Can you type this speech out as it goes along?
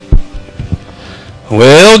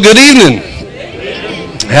Well, good evening.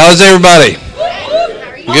 How's everybody?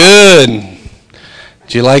 Good.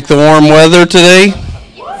 Did you like the warm weather today?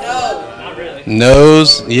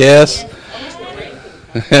 No's, yes.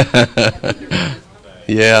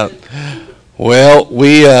 Yeah. Well,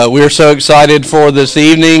 we're so excited for this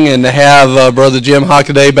evening and to have Brother Jim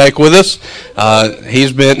Hockaday back with us.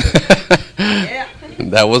 He's been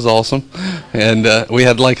that was awesome, and we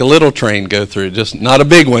had like a little train go through, just not a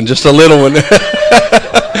big one, just a little one.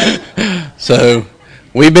 So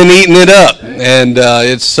we've been eating it up, and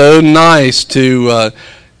it's so nice to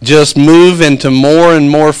just move into more and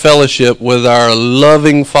more fellowship with our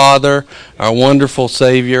loving Father, our wonderful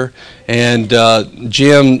Savior, and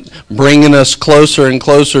Jim bringing us closer and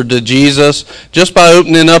closer to Jesus just by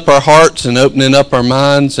opening up our hearts and opening up our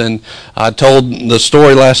minds. And I told the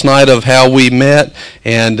story last night of how we met,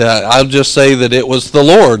 and I'll just say that it was the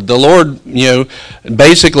Lord. The Lord,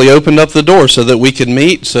 basically opened up the door so that we could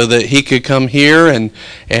meet, so that he could come here.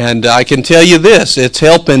 And I can tell you this, it's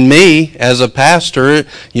helping me as a pastor,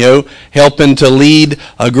 helping to lead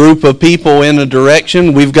a group of people in a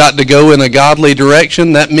direction. We've got to go in a godly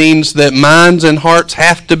direction. That means that minds and hearts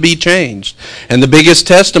have to be changed. And the biggest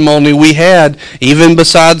testimony we had, even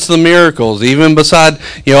besides the miracles, even beside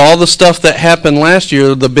all the stuff that happened last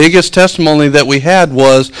year, the biggest testimony that we had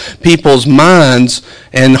was people's minds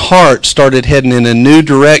and hearts started heading in a new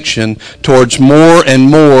direction towards more and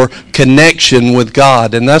more connection with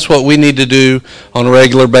God. And that's what we need to do on a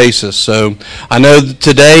regular basis. So I know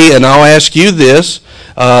today, and I'll ask you this,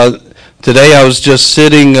 today I was just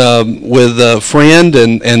sitting with a friend,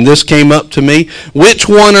 and this came up to me. Which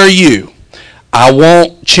one are you? I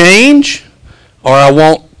want change, or I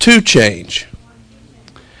want to change?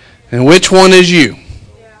 And which one is you?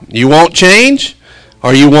 You want change,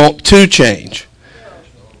 or you want to change?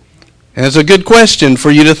 And it's a good question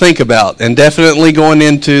for you to think about, and definitely going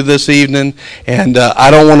into this evening. And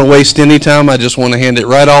I don't want to waste any time. I just want to hand it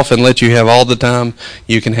right off and let you have all the time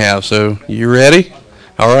you can have. So, you ready?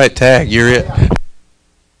 All right, Tag, you're it.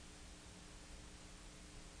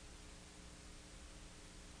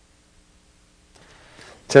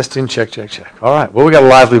 Testing, check. All right. Well, we got a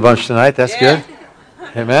lively bunch tonight. That's good.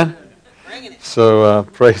 Amen. So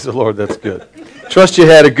praise the Lord. That's good. Trust you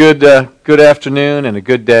had a good afternoon and a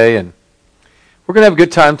good day, and we're going to have a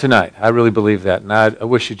good time tonight. I really believe that, and I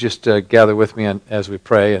wish you'd just gather with me as we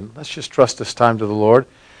pray, and let's just trust this time to the Lord.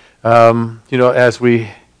 As we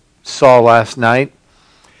saw last night,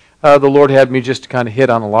 the Lord had me just kind of hit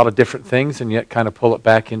on a lot of different things and yet kind of pull it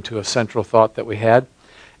back into a central thought that we had.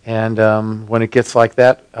 And when it gets like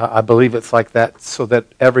that, I believe it's like that so that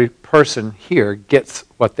every person here gets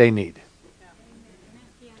what they need.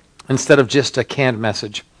 Instead of just a canned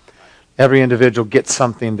message, every individual gets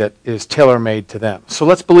something that is tailor-made to them. So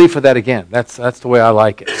let's believe for that again. That's the way I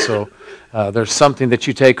like it. So there's something that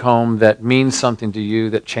you take home that means something to you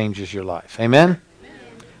that changes your life. Amen?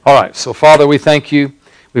 All right. So, Father, we thank you.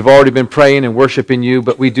 We've already been praying and worshiping you,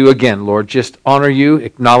 but we do again, Lord, just honor you,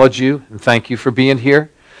 acknowledge you, and thank you for being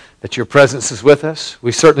here, that your presence is with us.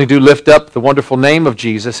 We certainly do lift up the wonderful name of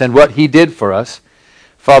Jesus and what he did for us.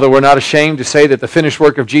 Father, we're not ashamed to say that the finished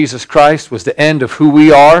work of Jesus Christ was the end of who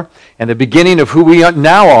we are and the beginning of who we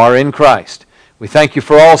now are in Christ. We thank you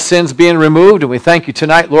for all sins being removed, and we thank you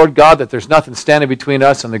tonight, Lord God, that there's nothing standing between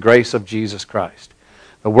us and the grace of Jesus Christ,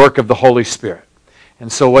 the work of the Holy Spirit.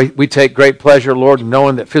 And so we take great pleasure, Lord, in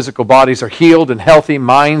knowing that physical bodies are healed and healthy,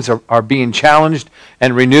 minds are being challenged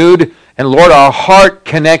and renewed, and Lord, our heart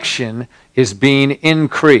connection is being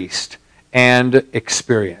increased and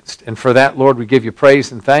experienced. And for that, Lord, we give you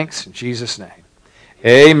praise and thanks in Jesus' name.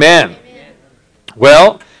 Amen.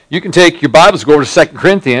 Well, you can take your Bibles, go over to 2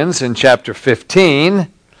 Corinthians in chapter 15,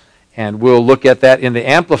 and we'll look at that in the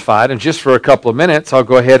Amplified. And just for a couple of minutes, I'll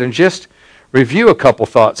go ahead and just review a couple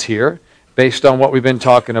thoughts here based on what we've been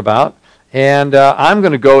talking about. And I'm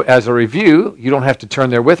going to go as a review. You don't have to turn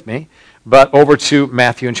there with me, but over to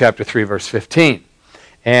Matthew in chapter 3, verse 15.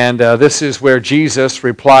 And this is where Jesus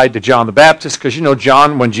replied to John the Baptist, because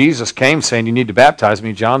John, when Jesus came saying, you need to baptize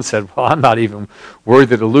me, John said, well, I'm not even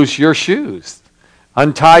worthy to loose your shoes.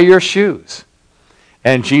 Untie your shoes.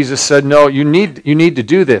 And Jesus said, no, you need to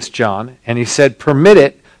do this, John. And he said, permit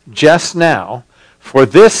it just now, for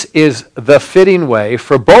this is the fitting way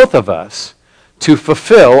for both of us to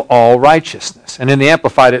fulfill all righteousness. And in the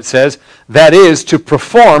Amplified it says, that is, to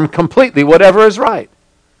perform completely whatever is right.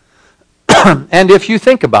 And if you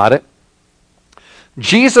think about it,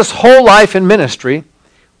 Jesus' whole life and ministry,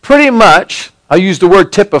 pretty much, I'll use the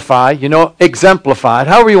word typify, exemplified,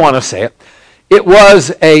 however you want to say it, it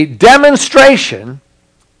was a demonstration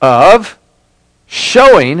of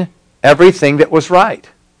showing everything that was right.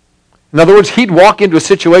 In other words, he'd walk into a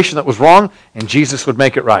situation that was wrong, and Jesus would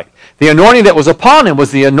make it right. The anointing that was upon him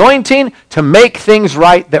was the anointing to make things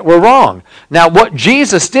right that were wrong. Now, what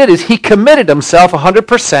Jesus did is he committed himself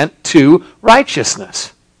 100% to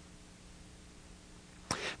righteousness.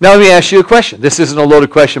 Now, let me ask you a question. This isn't a loaded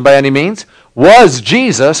question by any means. Was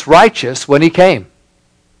Jesus righteous when he came?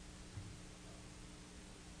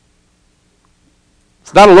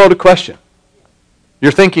 It's not a loaded question.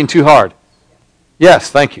 You're thinking too hard. Yes,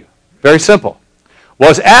 thank you. Very simple.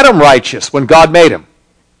 Was Adam righteous when God made him?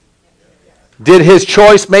 Did his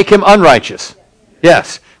choice make him unrighteous?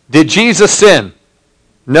 Yes. Did Jesus sin?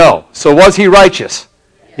 No. So was he righteous?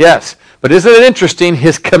 Yes. But isn't it interesting?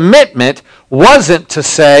 His commitment wasn't to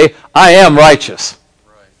say, I am righteous.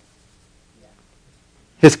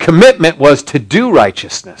 His commitment was to do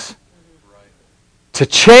righteousness. To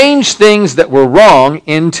change things that were wrong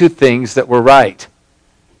into things that were right.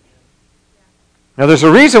 Now, there's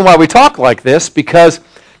a reason why we talk like this, because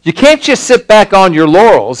you can't just sit back on your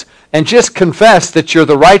laurels and just confess that you're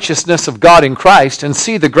the righteousness of God in Christ and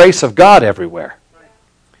see the grace of God everywhere.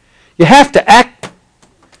 You have to act.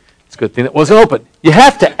 It's a good thing it wasn't open. You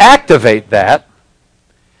have to activate that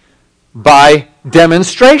by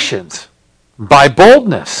demonstrations, by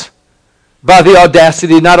boldness, by the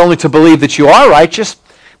audacity not only to believe that you are righteous,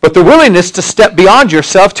 but the willingness to step beyond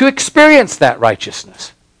yourself to experience that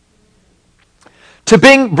righteousness. To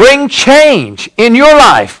bring change in your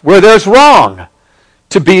life where there's wrong.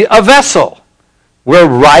 To be a vessel where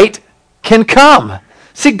right can come.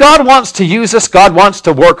 See, God wants to use us. God wants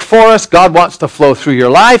to work for us. God wants to flow through your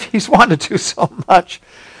life. He's wanted to do so much.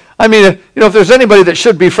 I mean, if there's anybody that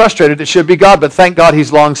should be frustrated, it should be God. But thank God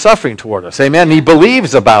he's long-suffering toward us. Amen? He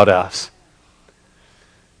believes about us.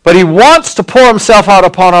 But he wants to pour himself out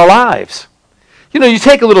upon our lives. You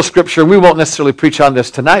take a little scripture, and we won't necessarily preach on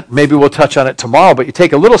this tonight. Maybe we'll touch on it tomorrow. But you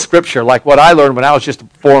take a little scripture like what I learned when I was just a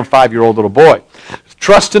 4 and 5-year-old little boy.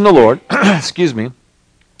 Trust in the Lord, excuse me.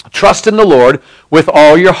 Trust in the Lord with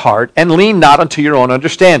all your heart and lean not unto your own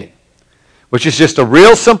understanding. Which is just a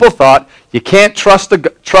real simple thought. You can't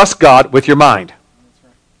trust God with your mind.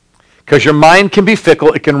 Because your mind can be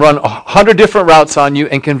fickle. It can run 100 different routes on you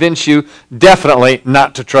and convince you definitely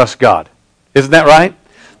not to trust God. Isn't that right?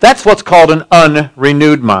 That's what's called an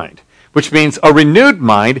unrenewed mind, which means a renewed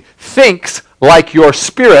mind thinks like your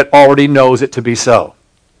spirit already knows it to be so.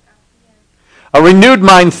 A renewed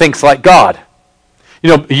mind thinks like God.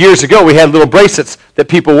 Years ago we had little bracelets that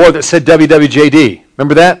people wore that said WWJD.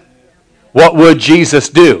 Remember that? What would Jesus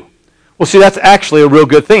do? Well, see, that's actually a real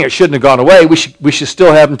good thing. It shouldn't have gone away. We should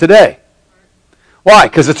still have them today. Why?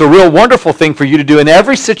 Because it's a real wonderful thing for you to do in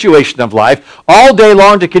every situation of life, all day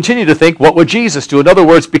long, to continue to think, what would Jesus do? In other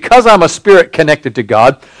words, because I'm a spirit connected to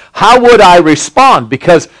God, how would I respond?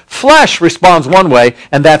 Because flesh responds one way,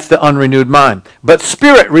 and that's the unrenewed mind. But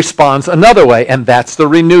spirit responds another way, and that's the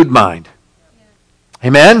renewed mind.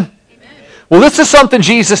 Amen? Well, this is something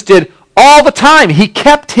Jesus did all the time. He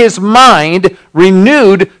kept his mind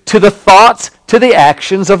renewed to the thoughts, to the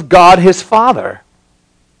actions of God his Father.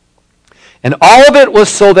 And all of it was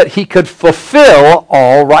so that he could fulfill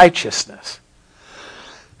all righteousness.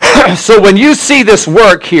 So when you see this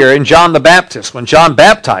work here in John the Baptist, when John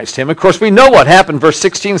baptized him, of course we know what happened. Verse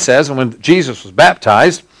 16 says, and when Jesus was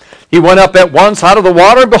baptized, he went up at once out of the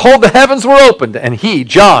water, and behold, the heavens were opened. And he,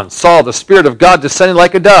 John, saw the Spirit of God descending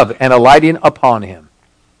like a dove and alighting upon him.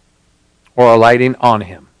 Or alighting on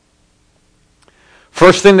him.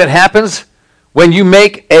 First thing that happens when you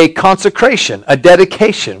make a consecration, a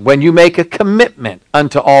dedication, when you make a commitment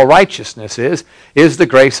unto all righteousness is the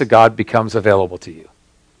grace of God becomes available to you.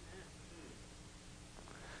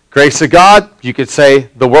 Grace of God, you could say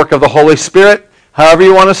the work of the Holy Spirit, however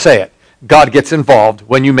you want to say it. God gets involved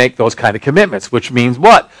when you make those kind of commitments, which means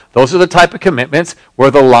what? Those are the type of commitments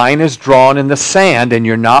where the line is drawn in the sand and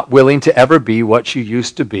you're not willing to ever be what you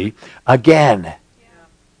used to be again.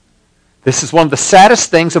 This is one of the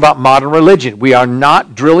saddest things about modern religion. We are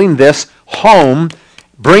not drilling this home,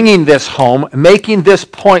 bringing this home, making this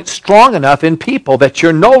point strong enough in people that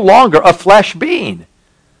you're no longer a flesh being.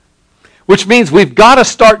 Which means we've got to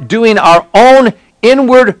start doing our own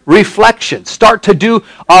inward reflection. Start to do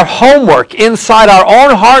our homework inside our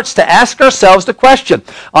own hearts to ask ourselves the question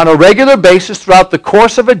on a regular basis throughout the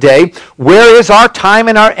course of a day, where is our time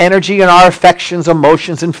and our energy and our affections,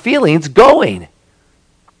 emotions, and feelings going?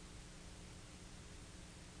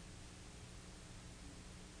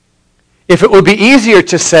 If it would be easier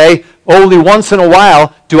to say, only once in a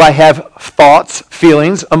while do I have thoughts,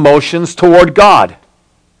 feelings, emotions toward God.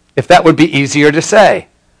 If that would be easier to say,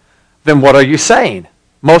 then what are you saying?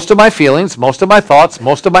 Most of my feelings, most of my thoughts,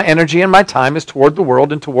 most of my energy and my time is toward the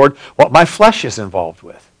world and toward what my flesh is involved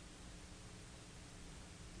with.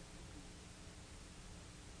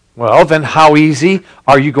 Well, then how easy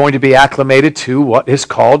are you going to be acclimated to what is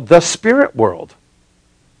called the spirit world?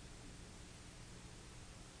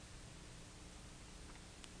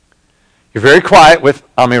 You're very quiet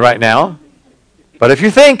on me right now. But if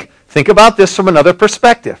you think about this from another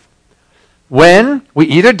perspective. When we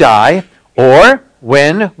either die or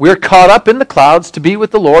when we're caught up in the clouds to be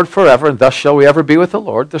with the Lord forever, and thus shall we ever be with the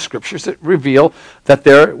Lord, the scriptures that reveal that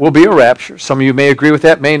there will be a rapture. Some of you may agree with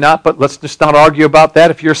that, may not, but let's just not argue about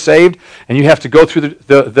that. If you're saved and you have to go through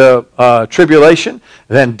the tribulation,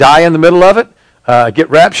 then die in the middle of it, get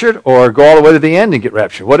raptured, or go all the way to the end and get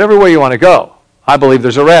raptured. Whatever way you want to go, I believe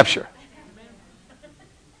there's a rapture.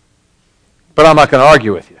 But I'm not going to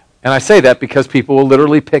argue with you. And I say that because people will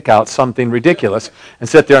literally pick out something ridiculous and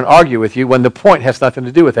sit there and argue with you when the point has nothing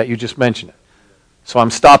to do with that. You just mentioned it. So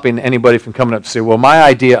I'm stopping anybody from coming up to say, well, my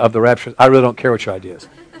idea of the rapture, I really don't care what your idea is.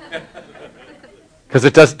 Because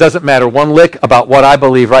it doesn't matter one lick about what I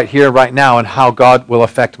believe right here, right now, and how God will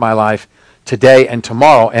affect my life today and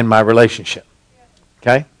tomorrow and my relationship.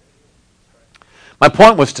 Okay? My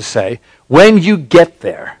point was to say, when you get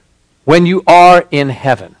there, when you are in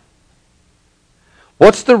heaven,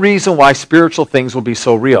 what's the reason why spiritual things will be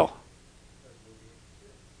so real?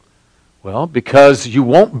 Well, because you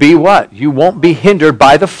won't be what? You won't be hindered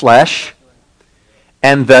by the flesh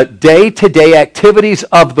and the day-to-day activities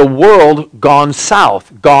of the world gone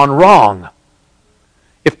south, gone wrong.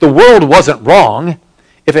 If the world wasn't wrong,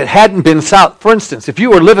 if it hadn't been south, for instance, if you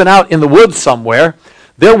were living out in the woods somewhere,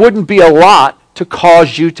 there wouldn't be a lot to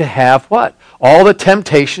cause you to have what? All the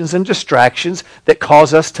temptations and distractions that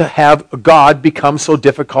cause us to have God become so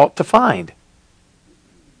difficult to find.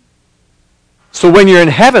 So when you're in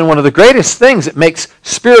heaven, one of the greatest things that makes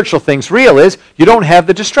spiritual things real is you don't have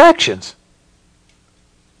the distractions.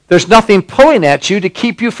 There's nothing pulling at you to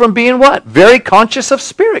keep you from being what? Very conscious of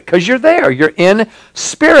spirit, because you're there. You're in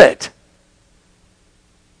spirit.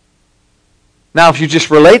 Now, if you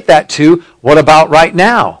just relate that to what about right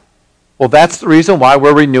now? Well, that's the reason why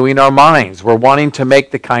we're renewing our minds. We're wanting to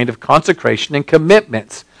make the kind of consecration and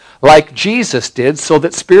commitments like Jesus did so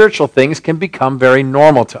that spiritual things can become very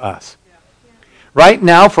normal to us. Right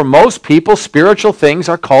now, for most people, spiritual things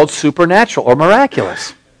are called supernatural or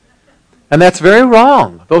miraculous. And that's very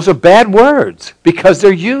wrong. Those are bad words because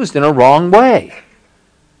they're used in a wrong way.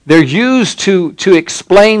 They're used to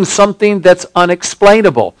explain something that's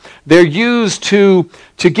unexplainable. They're used to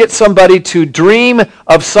get somebody to dream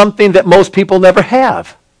of something that most people never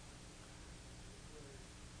have.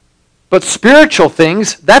 But spiritual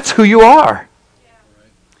things, that's who you are.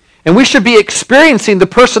 And we should be experiencing the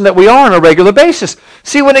person that we are on a regular basis.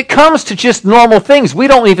 See, when it comes to just normal things, we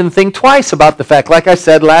don't even think twice about the fact, like I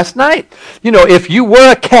said last night. You know, if you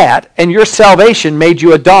were a cat and your salvation made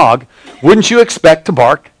you a dog, wouldn't you expect to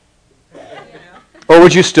bark? Or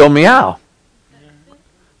would you still meow?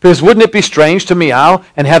 Because wouldn't it be strange to meow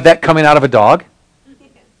and have that coming out of a dog?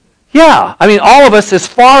 Yeah. I mean, all of us, as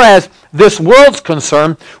far as this world's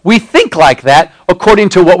concerned, we think like that according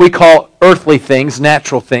to what we call earthly things,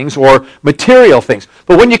 natural things, or material things.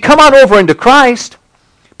 But when you come on over into Christ,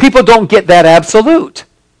 people don't get that absolute.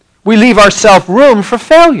 We leave ourselves room for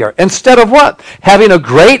failure instead of what? Having a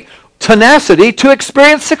great tenacity to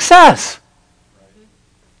experience success.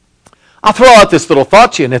 I'll throw out this little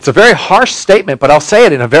thought to you, and it's a very harsh statement, but I'll say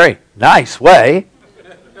it in a very nice way.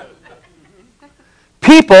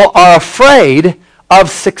 People are afraid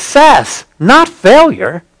of success, not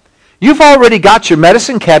failure. You've already got your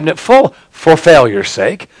medicine cabinet full for failure's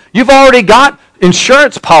sake. You've already got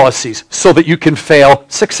insurance policies so that you can fail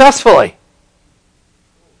successfully.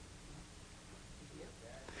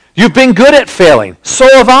 You've been good at failing. So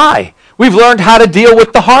have I. We've learned how to deal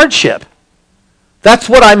with the hardship. That's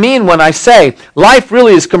what I mean when I say life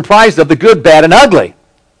really is comprised of the good, bad, and ugly.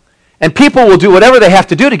 And people will do whatever they have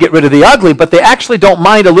to do to get rid of the ugly, but they actually don't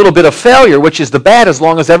mind a little bit of failure, which is the bad, as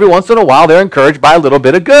long as every once in a while they're encouraged by a little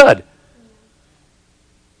bit of good.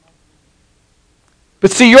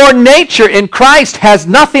 But see, your nature in Christ has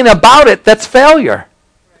nothing about it that's failure.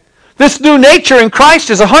 This new nature in Christ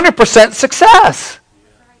is 100% success.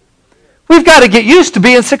 We've got to get used to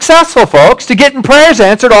being successful, folks, to getting prayers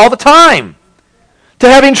answered all the time, to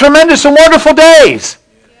having tremendous and wonderful days.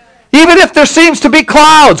 Even if there seems to be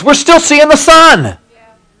clouds, we're still seeing the sun.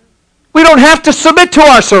 We don't have to submit to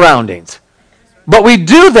our surroundings. But we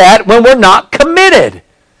do that when we're not committed.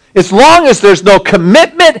 As long as there's no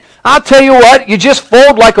commitment, I'll tell you what, you just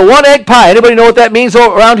fold like a one-egg pie. Anybody know what that means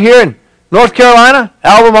around here in North Carolina?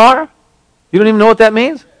 Albemarle? You don't even know what that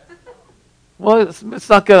means? Well, it's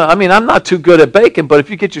not going to, I mean, I'm not too good at baking, but if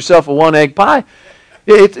you get yourself a 1-egg pie,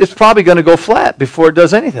 it's probably going to go flat before it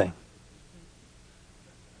does anything.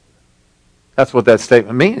 That's what that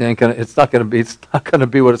statement means. It's not going to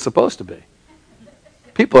be what it's supposed to be.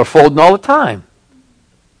 People are folding all the time.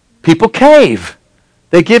 People cave.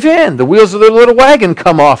 They give in. The wheels of their little wagon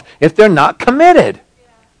come off if they're not committed.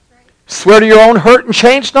 Swear to your own hurt and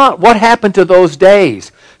change not. What happened to those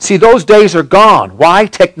days? See, those days are gone. Why?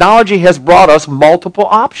 Technology has brought us multiple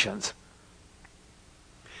options.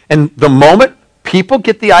 And the moment people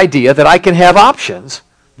get the idea that I can have options,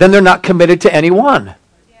 then they're not committed to any one.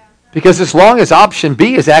 Because as long as option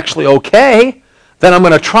B is actually okay, then I'm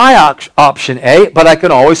going to try option A, but I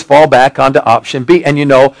can always fall back onto option B. And you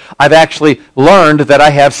know, I've actually learned that I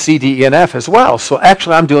have C, D, E, and F as well. So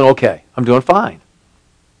actually I'm doing okay. I'm doing fine.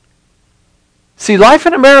 See, life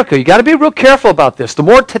in America, you got to be real careful about this. The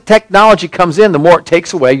more technology comes in, the more it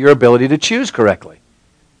takes away your ability to choose correctly.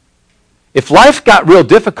 If life got real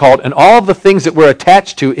difficult and all of the things that we're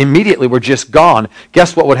attached to immediately were just gone,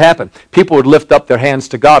 guess what would happen? People would lift up their hands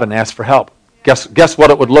to God and ask for help. Guess what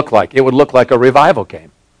it would look like? It would look like a revival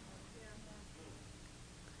came.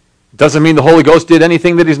 Doesn't mean the Holy Ghost did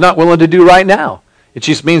anything that he's not willing to do right now. It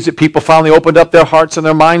just means that people finally opened up their hearts and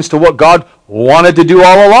their minds to what God wanted to do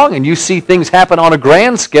all along. And you see things happen on a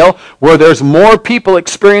grand scale where there's more people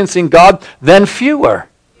experiencing God than fewer.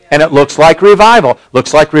 And it looks like revival.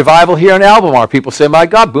 Looks like revival here in Albemarle. People say, my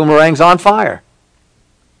God, Boomerang's on fire.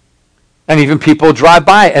 And even people drive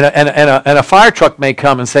by and a fire truck may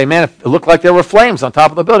come and say, man, it looked like there were flames on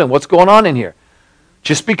top of the building. What's going on in here?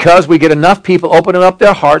 Just because we get enough people opening up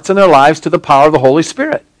their hearts and their lives to the power of the Holy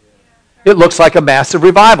Spirit. It looks like a massive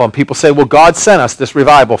revival. And people say, well, God sent us this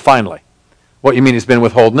revival finally. What, you mean he's been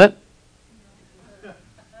withholding it?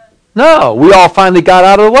 No, we all finally got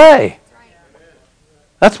out of the way.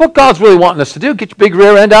 That's what God's really wanting us to do. Get your big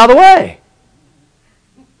rear end out of the way.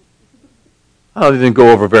 Oh, it didn't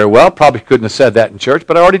go over very well. Probably couldn't have said that in church,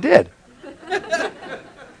 but I already did.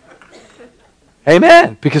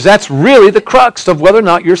 Amen. Because that's really the crux of whether or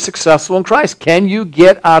not you're successful in Christ. Can you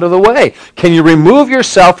get out of the way? Can you remove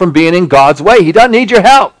yourself from being in God's way? He doesn't need your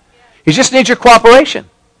help. He just needs your cooperation.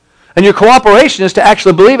 And your cooperation is to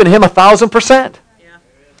actually believe in Him 1,000%.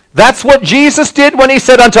 That's what Jesus did when He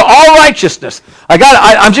said, unto all righteousness.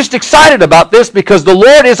 I'm just excited about this because the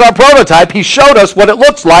Lord is our prototype. He showed us what it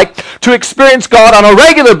looks like to experience God on a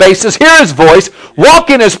regular basis, hear His voice, walk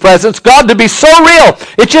in His presence, God to be so real.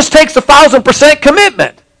 It just takes 1,000%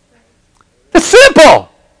 commitment. It's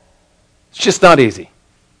simple. It's just not easy.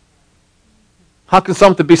 How can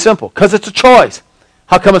something be simple? Because it's a choice.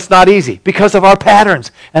 How come it's not easy? Because of our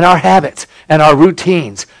patterns and our habits and our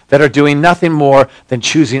routines that are doing nothing more than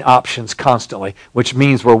choosing options constantly, which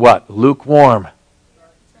means we're what? Lukewarm.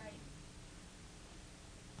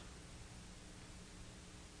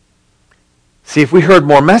 See, if we heard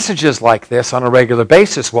more messages like this on a regular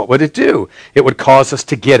basis, what would it do? It would cause us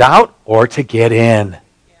to get out or to get in.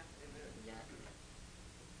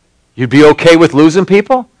 You'd be okay with losing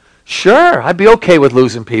people? Sure, I'd be okay with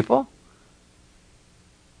losing people.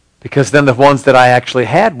 Because then the ones that I actually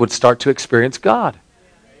had would start to experience God.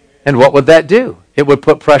 And what would that do? It would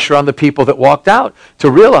put pressure on the people that walked out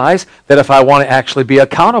to realize that if I want to actually be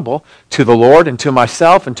accountable to the Lord and to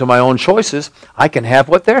myself and to my own choices, I can have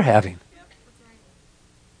what they're having.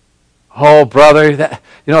 Oh, brother,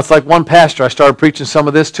 it's like one pastor, I started preaching some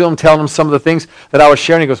of this to him, telling him some of the things that I was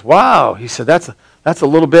sharing. He goes, wow. He said, that's a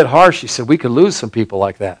little bit harsh. He said, we could lose some people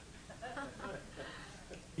like that.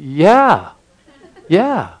 Yeah.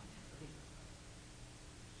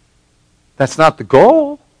 That's not the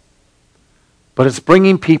goal, but it's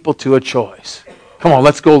bringing people to a choice. Come on,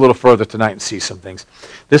 let's go a little further tonight and see some things.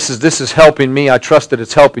 This is helping me. I trust that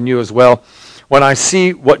it's helping you as well. When I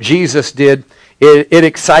see what Jesus did, it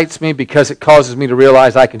excites me because it causes me to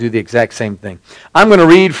realize I can do the exact same thing. I'm going to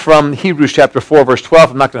read from Hebrews chapter 4, verse 12.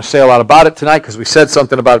 I'm not going to say a lot about it tonight because we said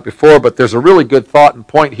something about it before, but there's a really good thought and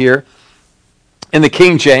point here. In the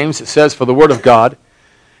King James, it says, for the word of God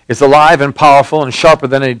is alive and powerful and sharper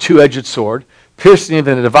than any two-edged sword, piercing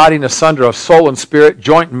even and dividing asunder of soul and spirit,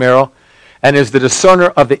 joint and marrow, and is the discerner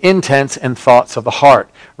of the intents and thoughts of the heart.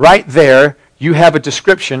 Right there, you have a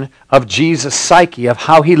description of Jesus' psyche, of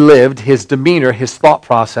how he lived, his demeanor, his thought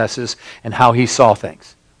processes, and how he saw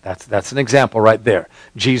things. That's an example right there.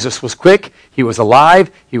 Jesus was quick, he was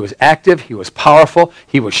alive, he was active, he was powerful,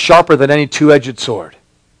 he was sharper than any two-edged sword.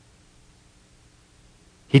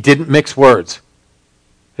 He didn't mix words.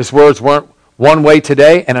 His words weren't one way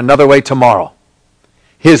today and another way tomorrow.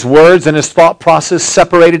 His words and his thought process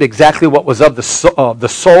separated exactly what was of the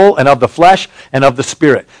soul and of the flesh and of the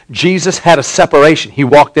spirit. Jesus had a separation. He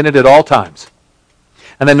walked in it at all times.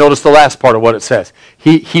 And then notice the last part of what it says.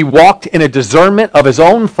 He walked in a discernment of his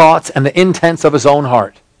own thoughts and the intents of his own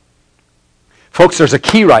heart. Folks, there's a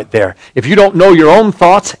key right there. If you don't know your own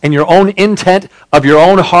thoughts and your own intent of your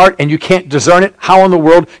own heart and you can't discern it, how in the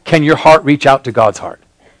world can your heart reach out to God's heart?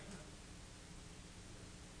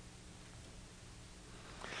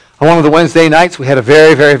 On one of the Wednesday nights, we had a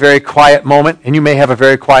very, very, very quiet moment, and you may have a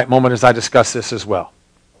very quiet moment as I discuss this as well.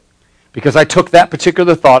 Because I took that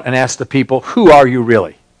particular thought and asked the people, who are you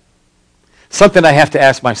really? Something I have to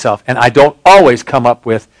ask myself, and I don't always come up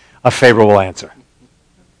with a favorable answer.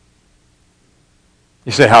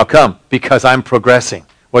 You say, how come? Because I'm progressing.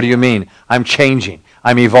 What do you mean? I'm changing.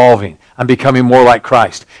 I'm evolving. I'm becoming more like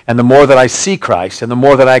Christ. And the more that I see Christ and the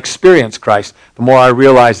more that I experience Christ, the more I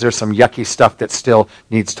realize there's some yucky stuff that still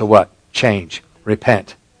needs to what? Change.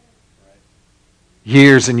 Repent.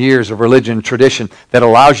 Years and years of religion, tradition that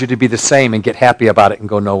allows you to be the same and get happy about it and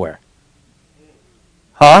go nowhere.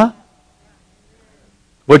 Huh?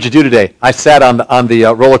 What'd you do today? I sat on the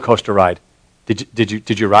roller coaster ride.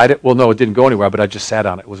 Did you ride it? Well, no, it didn't go anywhere, but I just sat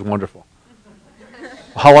on it. It was wonderful.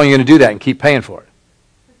 Well, how long are you going to do that and keep paying for it?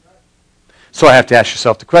 So I have to ask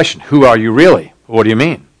yourself the question, who are you really? What do you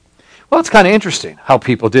mean? Well, it's kind of interesting how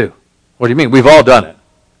people do. What do you mean? We've all done it.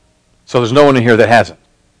 So there's no one in here that hasn't.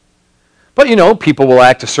 But, people will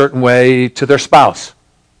act a certain way to their spouse.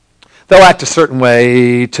 They'll act a certain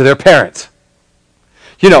way to their parents.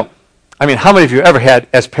 How many of you ever had,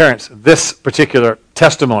 as parents, this particular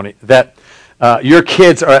testimony that your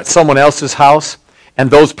kids are at someone else's house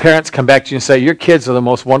and those parents come back to you and say, your kids are the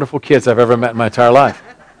most wonderful kids I've ever met in my entire life.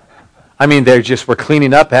 They just were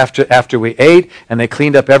cleaning up after we ate, and they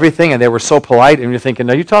cleaned up everything, and they were so polite, and you're thinking,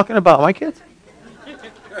 are you talking about my kids?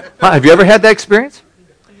 Have you ever had that experience?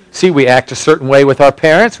 See, we act a certain way with our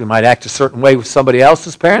parents. We might act a certain way with somebody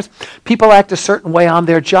else's parents. People act a certain way on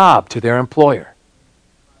their job to their employer.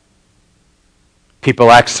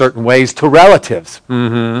 People act certain ways to relatives.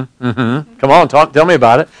 Come on, tell me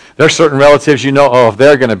about it. There are certain relatives if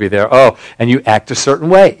they're going to be there. And you act a certain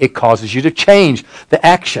way. It causes you to change the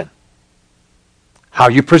action. How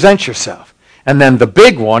you present yourself. And then the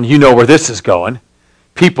big one, you know where this is going.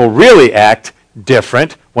 People really act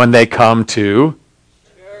different when they come to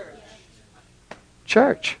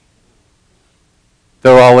church.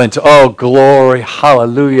 They're all into, glory,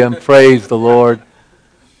 hallelujah, and praise the Lord.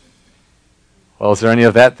 Well, is there any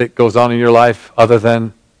of that goes on in your life other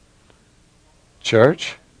than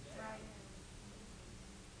church?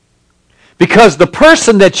 Because the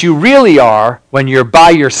person that you really are when you're by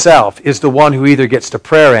yourself is the one who either gets the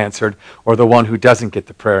prayer answered or the one who doesn't get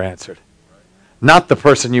the prayer answered. Not the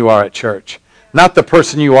person you are at church. Not the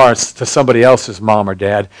person you are to somebody else's mom or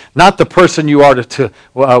dad. Not the person you are to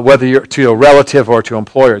whether you're to a relative or to an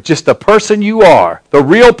employer. Just the person you are, the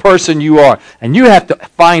real person you are. And you have to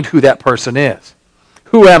find who that person is.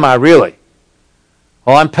 Who am I really?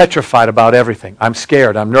 Well, I'm petrified about everything. I'm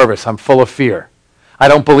scared. I'm nervous. I'm full of fear. I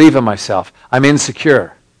don't believe in myself. I'm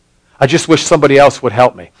insecure. I just wish somebody else would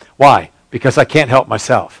help me. Why? Because I can't help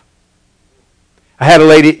myself. I had a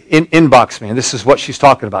lady inbox me, and this is what she's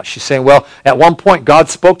talking about. She's saying, well, at one point God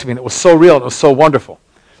spoke to me, and it was so real, and it was so wonderful.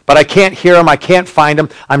 But I can't hear him. I can't find him.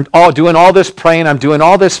 I'm doing all this praying. I'm doing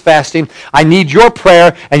all this fasting. I need your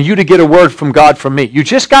prayer and you to get a word from God from me. You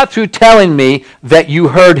just got through telling me that you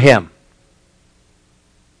heard him.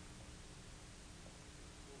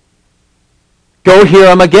 Go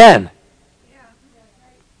hear him again.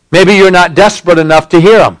 Maybe you're not desperate enough to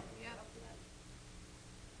hear him.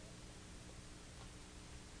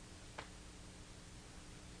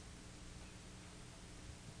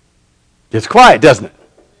 It's quiet, doesn't it?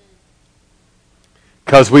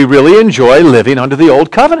 Because we really enjoy living under the old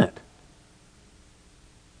covenant.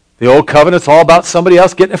 The old covenant's all about somebody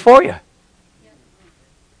else getting it for you.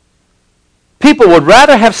 People would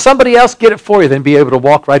rather have somebody else get it for you than be able to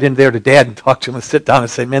walk right in there to Dad and talk to him and sit down and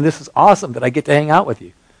say, man, this is awesome that I get to hang out with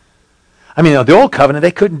you. The old covenant,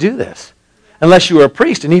 they couldn't do this. Unless you were a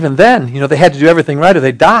priest, and even then, they had to do everything right or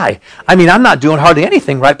they'd die. I'm not doing hardly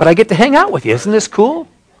anything right, but I get to hang out with you. Isn't this cool?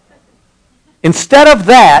 Instead of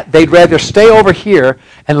that, they'd rather stay over here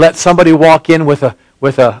and let somebody walk in with a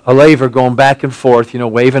laver going back and forth,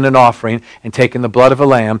 waving an offering and taking the blood of a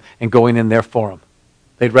lamb and going in there for them.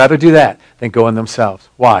 They'd rather do that than go in themselves.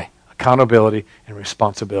 Why? Accountability and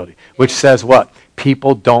responsibility. Which says what?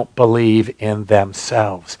 People don't believe in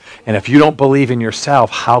themselves. And if you don't believe in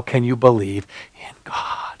yourself, how can you believe in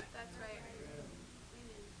God? That's right.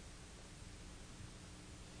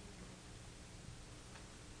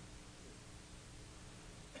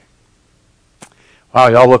 Wow,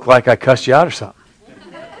 y'all look like I cussed you out or something.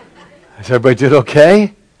 Is everybody did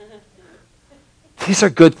okay? These are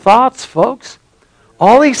good thoughts, folks.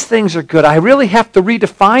 All these things are good. I really have to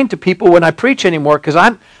redefine to people when I preach anymore because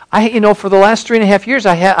for the last 3.5 years,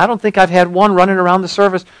 I don't think I've had one running around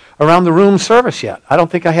the room service yet. I don't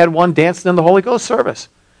think I had one dancing in the Holy Ghost service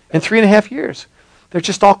in 3.5 years. They're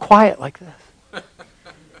just all quiet like this.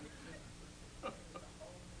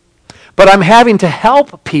 But I'm having to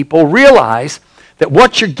help people realize that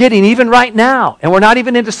what you're getting even right now, and we're not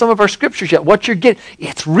even into some of our scriptures yet, what you're getting,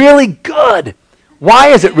 it's really good. Why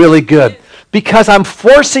is it really good? Because I'm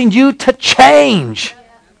forcing you to change.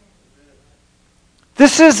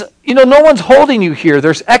 This is, no one's holding you here.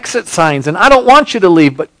 There's exit signs, and I don't want you to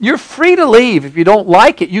leave, but you're free to leave. If you don't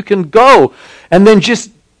like it, you can go, and then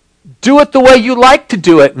just do it the way you like to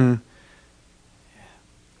do it, and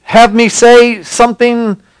have me say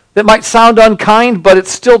something that might sound unkind, but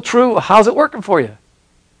it's still true. How's it working for you?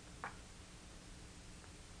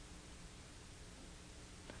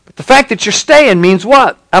 But the fact that you're staying means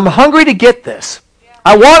what? I'm hungry to get this.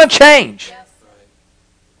 I want to change.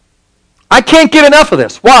 I can't get enough of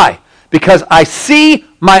this. Why? Because I see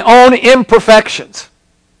my own imperfections.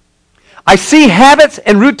 I see habits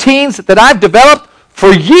and routines that I've developed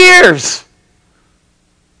for years.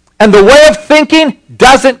 And the way of thinking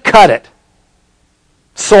doesn't cut it.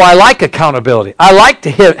 So I like accountability. I like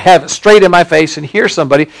to have it straight in my face and hear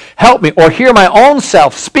somebody help me or hear my own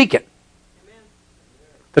self speak it.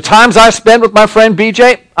 The times I spend with my friend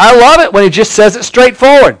BJ, I love it when he just says it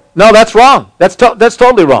straightforward. No, that's wrong. That's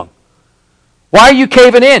totally wrong. Why are you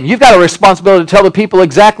caving in? You've got a responsibility to tell the people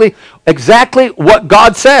exactly what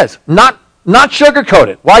God says, not sugarcoat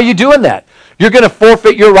it. Why are you doing that? You're going to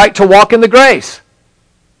forfeit your right to walk in the grace.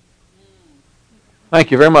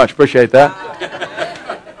 Thank you very much. Appreciate that.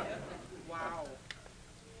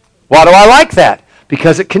 Why do I like that?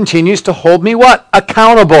 Because it continues to hold me what?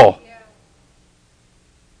 Accountable.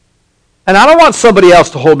 And I don't want somebody else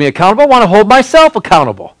to hold me accountable. I want to hold myself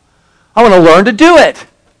accountable. I want to learn to do it.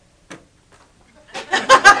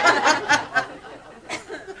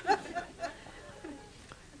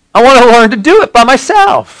 I want to learn to do it by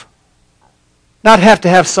myself. Not have to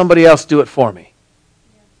have somebody else do it for me.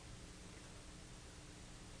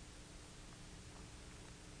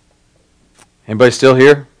 Anybody still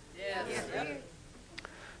here? Yes.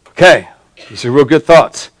 Okay. These are real good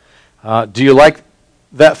thoughts. Do you like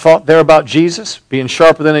that thought there about Jesus being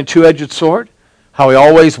sharper than a two-edged sword? How he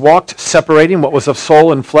always walked separating what was of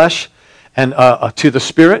soul and flesh and to the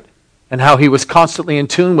spirit, and how he was constantly in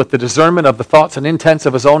tune with the discernment of the thoughts and intents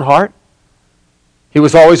of his own heart? He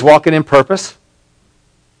was always walking in purpose.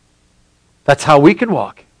 That's how we can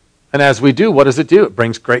walk. And as we do, what does it do? It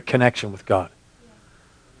brings great connection with God.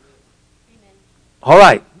 All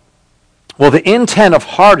right. Well, the intent of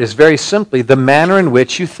heart is very simply the manner in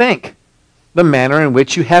which you think, the manner in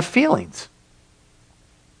which you have feelings.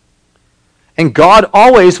 And God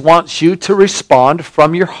always wants you to respond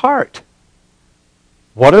from your heart.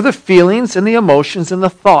 What are the feelings and the emotions and the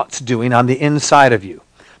thoughts doing on the inside of you?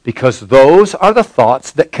 Because those are the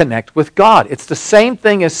thoughts that connect with God. It's the same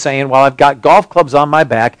thing as saying, well, I've got golf clubs on my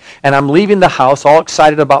back and I'm leaving the house all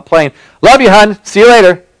excited about playing. Love you, hon. See you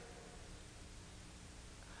later.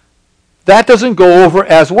 That doesn't go over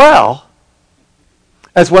as well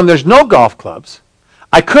as when there's no golf clubs.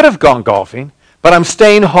 I could have gone golfing, but I'm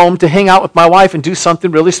staying home to hang out with my wife and do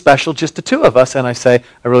something really special, just the two of us, and I say,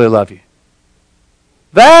 I really love you.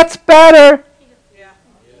 That's better.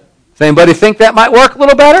 Does anybody think that might work a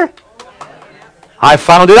little better? I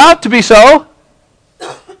found it out to be so.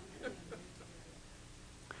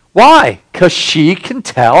 Why? Because she can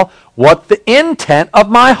tell what the intent of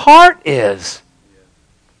my heart is.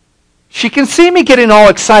 She can see me getting all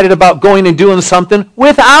excited about going and doing something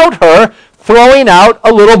without her throwing out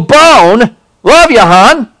a little bone. Love you,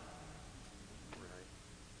 hon.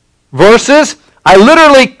 Versus, I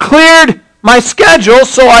literally cleared my schedule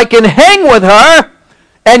so I can hang with her,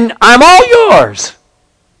 and I'm all yours.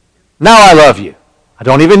 Now I love you. I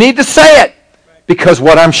don't even need to say it, because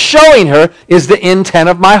what I'm showing her is the intent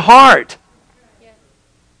of my heart.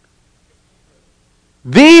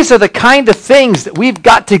 These are the kind of things that we've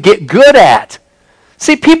got to get good at.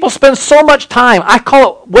 See, people spend so much time, I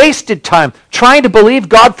call it wasted time, trying to believe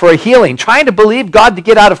God for a healing, trying to believe God to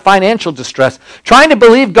get out of financial distress, trying to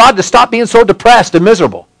believe God to stop being so depressed and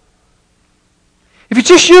miserable. If you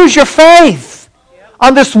just use your faith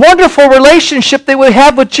on this wonderful relationship that we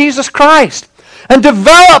have with Jesus Christ and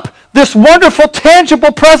develop this wonderful,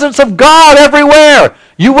 tangible presence of God everywhere,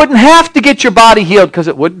 you wouldn't have to get your body healed because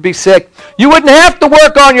it wouldn't be sick. You wouldn't have to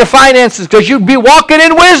work on your finances because you'd be walking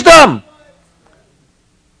in wisdom.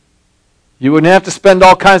 You wouldn't have to spend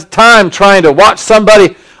all kinds of time trying to watch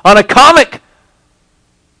somebody on a comic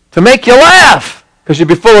to make you laugh, because you'd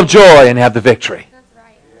be full of joy and have the victory. That's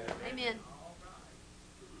right. Amen.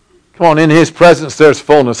 Come on, in His presence there's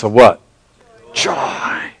fullness of what? Joy.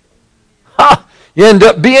 Ha! You end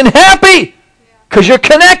up being happy because you're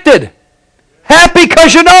connected. Happy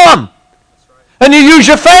because you know Him. And you use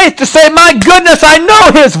your faith to say, my goodness, I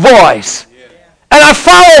know His voice. And I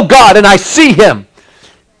follow God and I see Him.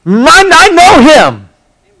 I know Him.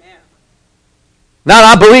 Now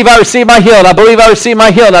I believe I receive my healing. I believe I receive my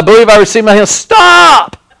healing. I believe I receive my healing.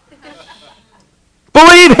 Stop!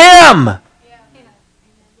 Believe Him.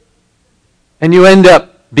 And you end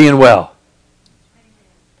up being well.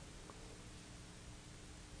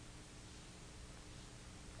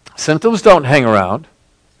 Symptoms don't hang around.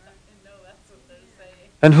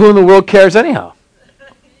 And who in the world cares anyhow?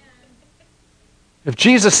 If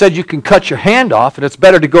Jesus said you can cut your hand off and it's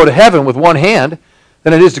better to go to heaven with one hand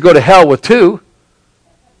than it is to go to hell with two,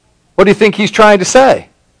 what do you think He's trying to say?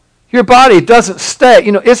 Your body doesn't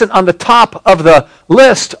isn't on the top of the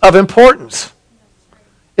list of importance.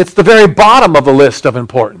 It's the very bottom of the list of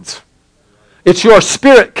importance. It's your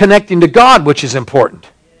spirit connecting to God which is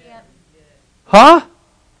important. Huh?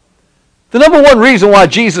 The number one reason why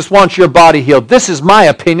Jesus wants your body healed, this is my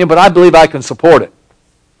opinion, but I believe I can support it.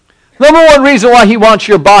 Number one reason why He wants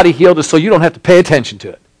your body healed is so you don't have to pay attention to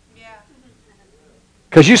it.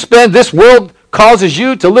 Because this world causes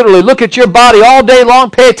you to literally look at your body all day long,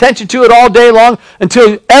 pay attention to it all day long,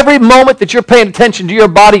 until every moment that you're paying attention to your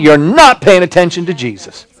body, you're not paying attention to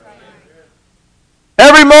Jesus.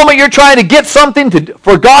 Every moment you're trying to get something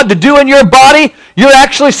for God to do in your body, you're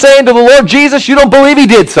actually saying to the Lord Jesus, you don't believe He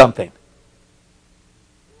did something.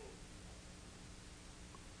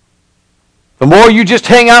 The more you just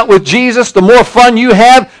hang out with Jesus, the more fun you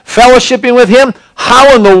have fellowshipping with Him,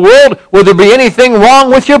 how in the world would there be anything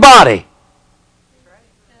wrong with your body?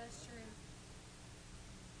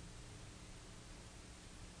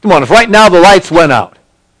 Come on, if right now the lights went out,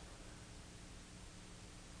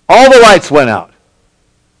 all the lights went out.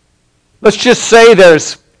 Let's just say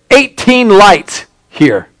there's 18 lights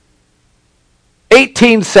here.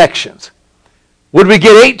 18 sections. Would we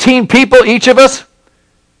get 18 people, each of us,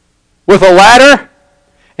 with a ladder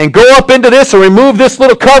and go up into this and remove this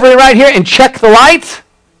little covering right here and check the lights?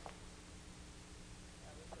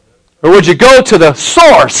 Or would you go to the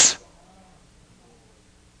source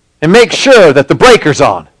and make sure that the breaker's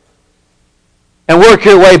on and work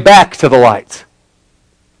your way back to the lights?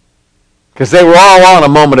 Because they were all on a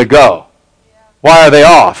moment ago. Why are they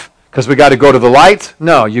off? Because we got to go to the lights?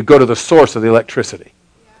 No, you go to the source of the electricity.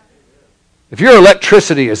 If your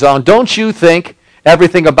electricity is on, don't you think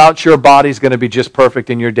everything about your body is going to be just perfect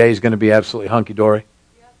and your day is going to be absolutely hunky-dory?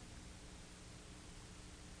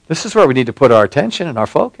 This is where we need to put our attention and our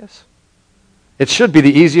focus. It should be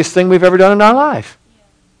the easiest thing we've ever done in our life.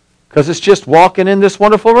 Because it's just walking in this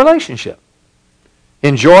wonderful relationship.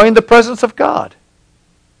 Enjoying the presence of God.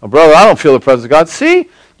 Oh, brother, I don't feel the presence of God. See,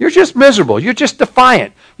 you're just miserable. You're just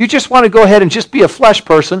defiant. You just want to go ahead and just be a flesh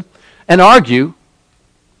person and argue.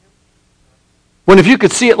 When if you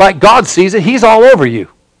could see it like God sees it, He's all over you.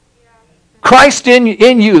 Christ in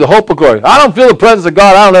you, the hope of glory. I don't feel the presence of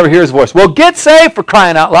God. I don't ever hear His voice. Well, get saved, for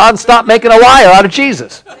crying out loud, and stop making a liar out of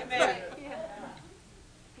Jesus.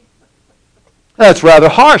 That's rather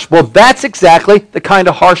harsh. Well, that's exactly the kind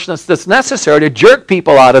of harshness that's necessary to jerk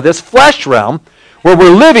people out of this flesh realm where we're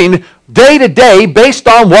living day to day based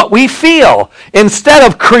on what we feel instead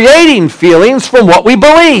of creating feelings from what we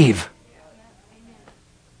believe.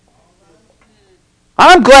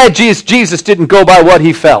 I'm glad Jesus didn't go by what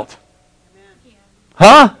He felt.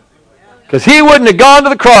 Huh? Because He wouldn't have gone to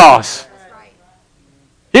the cross.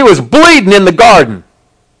 He was bleeding in the garden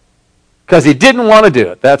because He didn't want to do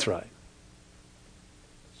it. That's right.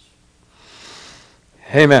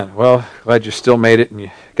 Amen. Well, glad you still made it and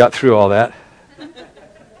you got through all that.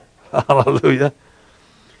 Hallelujah.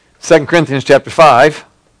 2 Corinthians chapter 5,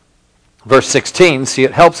 verse 16. See,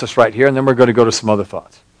 it helps us right here, and then we're going to go to some other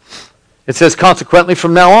thoughts. It says, consequently,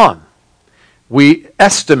 from now on, we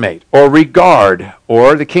estimate or regard,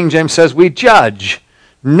 or the King James says we judge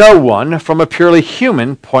no one from a purely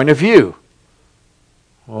human point of view.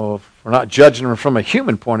 Well, if we're not judging them from a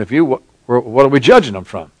human point of view, what are we judging them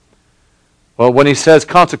from? Well, when he says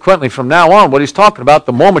consequently from now on, what he's talking about,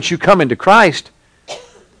 the moment you come into Christ,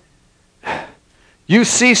 you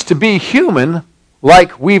cease to be human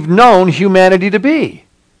like we've known humanity to be.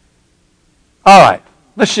 All right,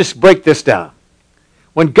 let's just break this down.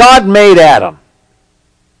 When God made Adam,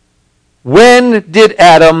 when did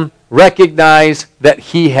Adam recognize that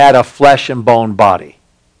he had a flesh and bone body?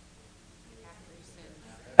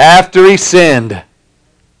 After he sinned.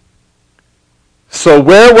 So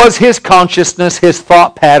where was his consciousness, his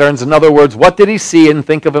thought patterns? In other words, what did he see and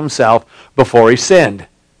think of himself before he sinned?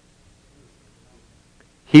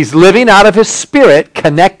 He's living out of his spirit,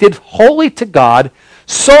 connected wholly to God,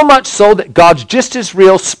 so much so that God's just as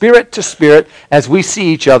real spirit to spirit as we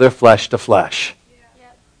see each other flesh to flesh.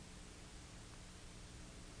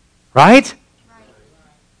 Right?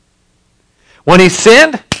 When he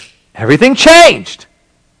sinned, everything changed.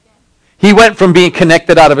 He went from being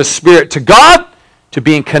connected out of his spirit to God to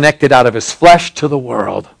being connected out of his flesh to the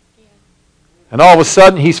world. And all of a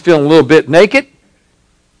sudden, he's feeling a little bit naked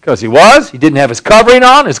because he didn't have his covering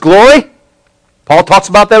on, his glory. Paul talks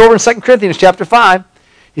about that over in 2 Corinthians chapter 5.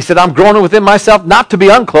 He said, I'm groaning within myself not to be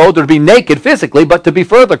unclothed or to be naked physically, but to be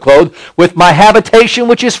further clothed with my habitation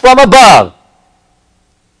which is from above.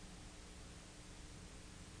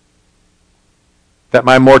 That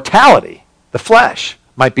my mortality, the flesh,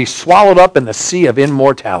 might be swallowed up in the sea of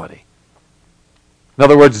immortality. In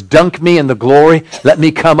other words, dunk me in the glory, let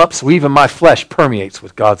me come up so even my flesh permeates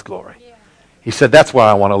with God's glory. Yeah. He said, that's where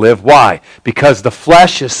I want to live. Why? Because the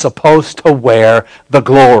flesh is supposed to wear the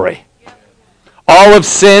glory. Yeah. All have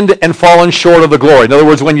sinned and fallen short of the glory. In other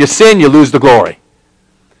words, when you sin, you lose the glory.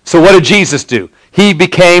 So what did Jesus do? He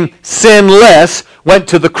became sinless, went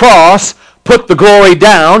to the cross, put the glory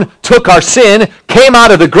down, took our sin, came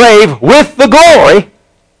out of the grave with the glory,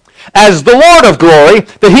 as the Lord of glory,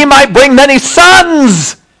 that he might bring many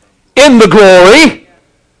sons in the glory,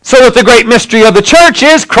 so that the great mystery of the church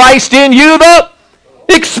is Christ in you, the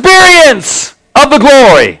experience of the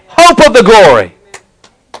glory, hope of the glory.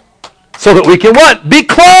 So that we can what? Be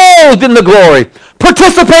clothed in the glory,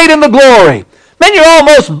 participate in the glory. Man, you're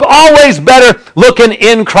almost always better looking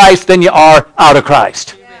in Christ than you are out of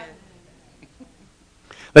Christ.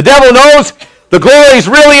 The devil knows the glory is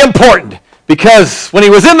really important. Because when he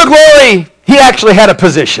was in the glory, he actually had a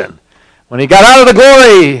position. When he got out of the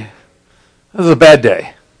glory, it was a bad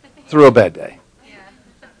day. It's a real bad day. Yeah.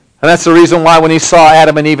 And that's the reason why when he saw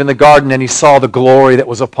Adam and Eve in the garden and he saw the glory that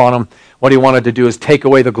was upon them, what he wanted to do is take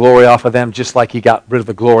away the glory off of them just like he got rid of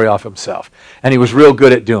the glory off himself. And he was real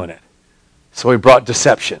good at doing it. So he brought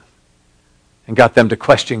deception and got them to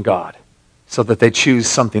question God so that they choose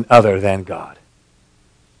something other than God.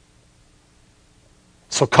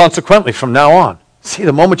 So consequently, from now on, see,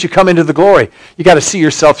 the moment you come into the glory, you got to see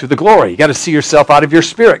yourself through the glory. You got to see yourself out of your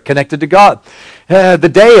spirit, connected to God.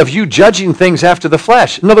 The day of you judging things after the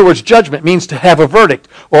flesh. In other words, judgment means to have a verdict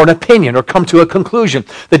or an opinion or come to a conclusion.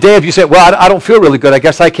 The day of you say, well, I don't feel really good. I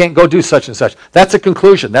guess I can't go do such and such. That's a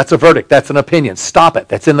conclusion. That's a verdict. That's an opinion. Stop it.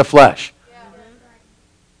 That's in the flesh.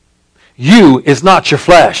 You is not your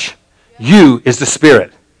flesh. You is the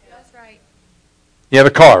spirit. That's right. You have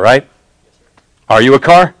a car, right? Are you a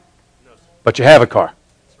car? No, sir. But you have a car.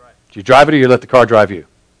 That's right. Do you drive it or you let the car drive you?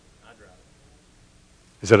 I drive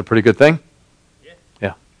it. Is that a pretty good thing? Yeah.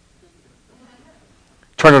 Yeah.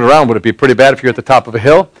 Turn it around, would it be pretty bad if you're at the top of a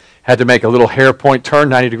hill, had to make a little hair point turn,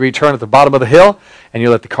 90-degree turn at the bottom of the hill, and you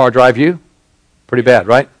let the car drive you? Pretty bad,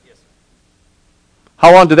 right? Yes, sir.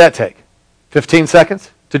 How long did that take? 15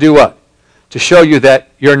 seconds? To do what? To show you that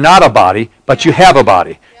you're not a body, but you have a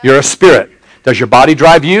body. You're a spirit. Does your body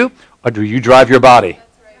drive you? Or do you drive your body?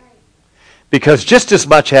 Because just as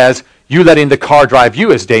much as you letting the car drive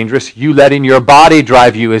you is dangerous, you letting your body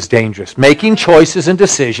drive you is dangerous. Making choices and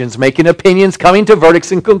decisions, making opinions, coming to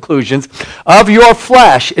verdicts and conclusions of your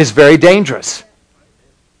flesh is very dangerous.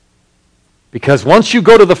 Because once you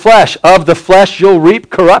go to the flesh, of the flesh you'll reap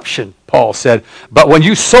corruption, Paul said. But when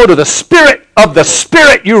you sow to the Spirit, of the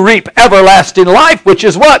Spirit you reap everlasting life, which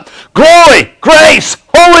is what? Glory, grace,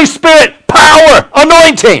 Holy Spirit, power,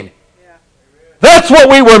 anointing. That's what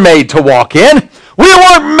we were made to walk in. We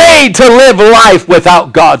weren't made to live life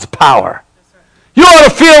without God's power. You ought to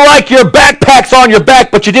feel like your backpack's on your back,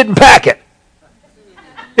 but you didn't pack it.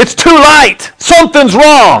 It's too light. Something's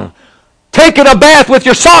wrong. Taking a bath with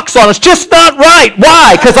your socks on, it's just not right.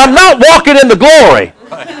 Why? Because I'm not walking in the glory.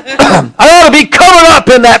 I ought to be covered up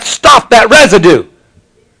in that stuff, that residue.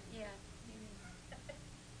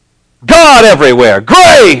 God everywhere.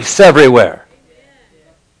 Grace everywhere.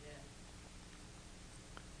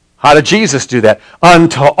 How did Jesus do that?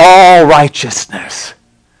 Unto all righteousness.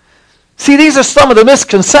 See, these are some of the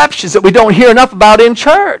misconceptions that we don't hear enough about in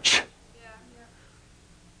church.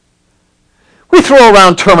 We throw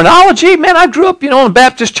around terminology. Man, I grew up, in a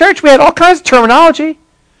Baptist church. We had all kinds of terminology.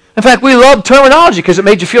 In fact, we loved terminology because it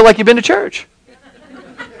made you feel like you've been to church.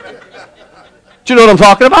 Do you know what I'm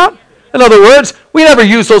talking about? In other words, we never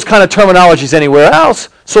used those kind of terminologies anywhere else.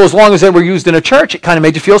 So as long as they were used in a church, it kind of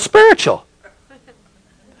made you feel spiritual.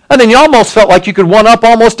 And then you almost felt like you could one-up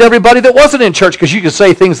almost everybody that wasn't in church because you could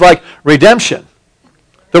say things like redemption,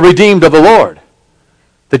 the redeemed of the Lord,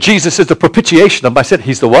 that Jesus is the propitiation of my sin.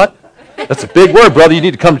 He's the what? That's a big word, brother. You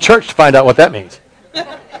need to come to church to find out what that means.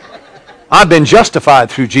 I've been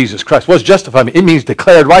justified through Jesus Christ. What's justified mean? It means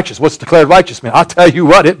declared righteous. What's declared righteous mean? I'll tell you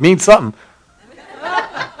what, it means something.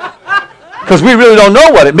 Because we really don't know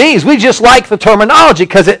what it means. We just like the terminology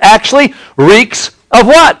because it actually reeks of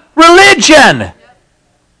what? Religion.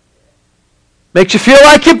 Makes you feel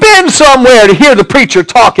like you've been somewhere to hear the preacher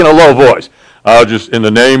talk in a low voice. I'll just, in the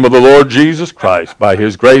name of the Lord Jesus Christ, by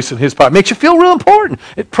His grace and His power. Makes you feel real important.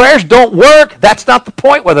 If prayers don't work, that's not the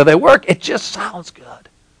point whether they work. It just sounds good.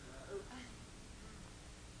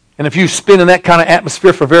 And if you spin in that kind of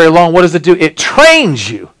atmosphere for very long, what does it do? It trains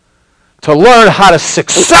you to learn how to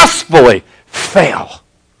successfully fail.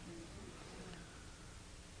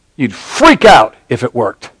 You'd freak out if it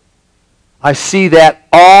worked. I see that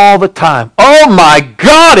all the time. Oh my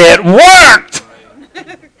God, it worked!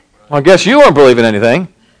 Well, I guess you weren't believing anything.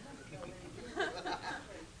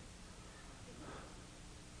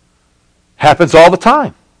 Happens all the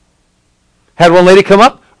time. Had one lady come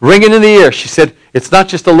up, ringing in the ear. She said, it's not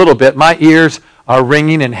just a little bit. My ears are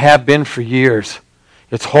ringing and have been for years.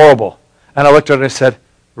 It's horrible. And I looked at her and I said,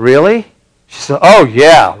 really? She said, oh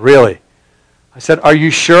yeah, really. I said, are you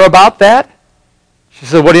sure about that? She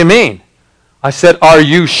said, what do you mean? I said, are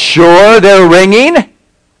you sure they're ringing?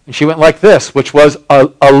 And she went like this, which was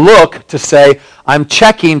a look to say, I'm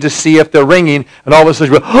checking to see if they're ringing. And all of a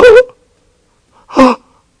sudden she went,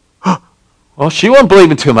 well, she wasn't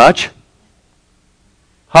believing too much.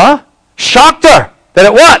 Huh? Shocked her that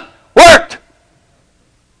it what? Worked.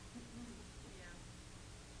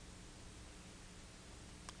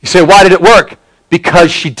 You say, why did it work?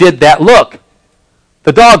 Because she did that look.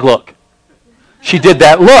 The dog look. She did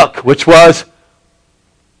that look, which was,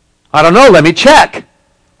 I don't know, let me check.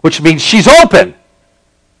 Which means she's open.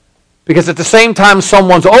 Because at the same time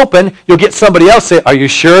someone's open, you'll get somebody else say, are you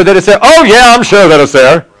sure that it's there? Oh yeah, I'm sure that it's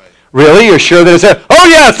there. Right. Really? You're sure that it's there? Oh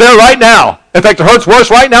yeah, it's there right now. In fact, it hurts worse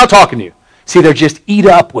right now talking to you. See, they're just eat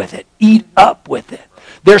up with it. Eat up with it.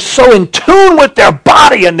 They're so in tune with their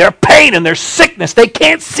body and their pain and their sickness, they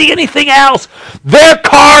can't see anything else. Their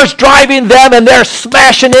car's driving them and they're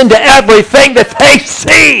smashing into everything that they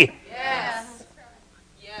see. Yes.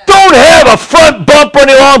 Yes. Don't have a front bumper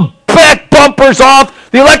any long, back bumpers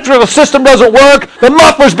off. The electrical system doesn't work. The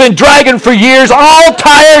muffler's been dragging for years. All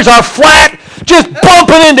tires are flat, just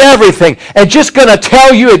bumping into everything. And just going to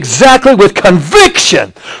tell you exactly with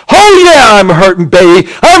conviction, oh yeah, I'm hurting, baby.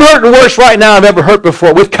 I'm hurting worse right now than I've ever hurt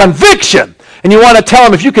before. With conviction. And you want to tell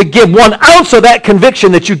them if you could give 1 ounce of that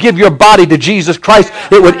conviction that you give your body to Jesus Christ,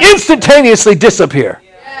 it would instantaneously disappear.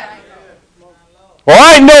 Well,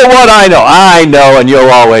 I know what I know. I know, and you'll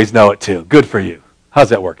always know it too. Good for you. How's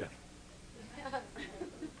that working?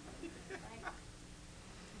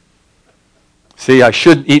 See, I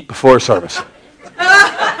shouldn't eat before service.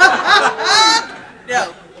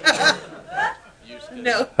 No.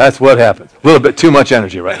 No. That's what happens. A little bit too much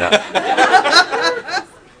energy right now.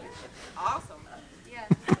 Awesome.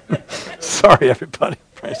 Yes. Sorry, everybody.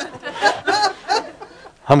 Praise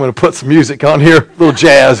I'm going to put some music on here, a little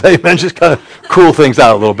jazz. Amen. Just kind of cool things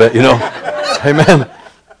out a little bit, you know. Amen.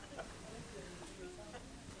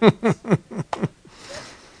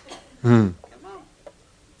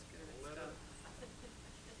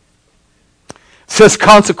 Says,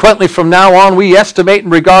 consequently, from now on, we estimate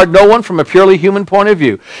and regard no one from a purely human point of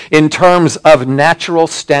view in terms of natural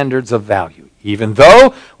standards of value, even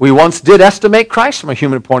though we once did estimate Christ from a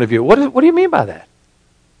human point of view. What do you mean by that?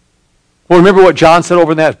 Well, remember what John said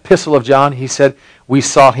over in that epistle of John? He said, we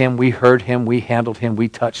saw him, we heard him, we handled him, we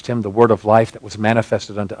touched him, the word of life that was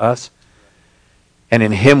manifested unto us. And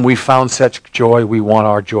in him we found such joy, we want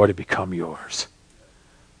our joy to become yours.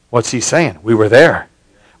 What's he saying? We were there.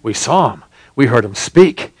 We saw him. We heard him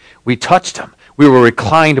speak. We touched him. We were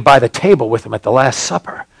reclined by the table with him at the Last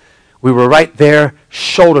Supper. We were right there,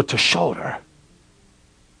 shoulder to shoulder.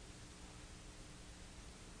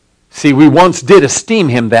 See, we once did esteem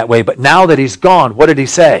him that way, but now that he's gone, what did he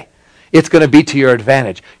say? It's going to be to your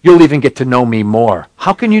advantage. You'll even get to know me more.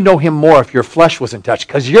 How can you know him more if your flesh wasn't touched?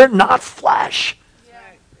 Because you're not flesh.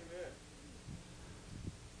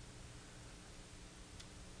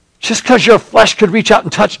 Just because your flesh could reach out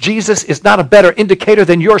and touch Jesus is not a better indicator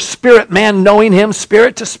than your spirit man knowing him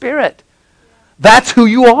spirit to spirit. That's who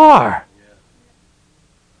you are.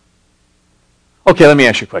 Okay, let me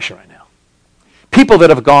ask you a question right now. People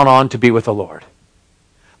that have gone on to be with the Lord,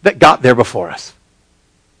 that got there before us,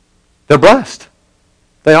 they're blessed.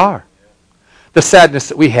 They are. the sadness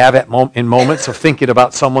that we have in moments of thinking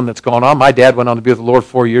about someone that's gone on. My dad went on to be with the Lord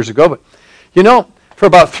 4 years ago, but for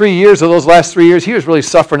about 3 years of those last 3 years, he was really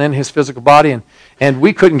suffering in his physical body, and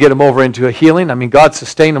we couldn't get him over into a healing. I mean, God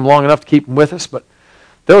sustained him long enough to keep him with us, but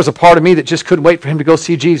there was a part of me that just couldn't wait for him to go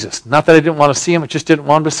see Jesus. Not that I didn't want to see him, I just didn't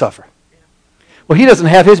want him to suffer. Well, he doesn't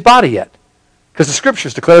have his body yet, because the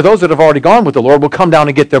Scriptures declare those that have already gone with the Lord will come down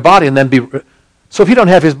and get their body and then be... So if he don't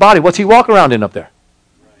have his body, what's he walking around in up there?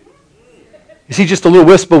 Is he just a little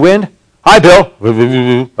wisp of wind? Hi, Bill.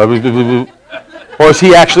 Or is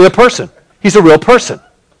he actually a person? He's a real person.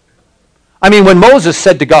 I mean, when Moses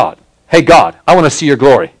said to God, hey, God, I want to see your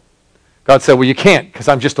glory. God said, well, you can't, because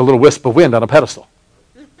I'm just a little wisp of wind on a pedestal.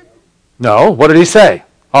 No, what did he say?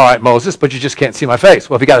 All right, Moses, but you just can't see my face.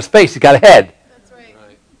 Well, if he got his face, he got a head. That's right.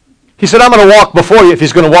 He said, I'm going to walk before you. If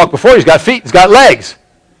he's going to walk before you, he's got feet, he's got legs.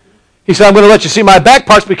 He said, I'm going to let you see my back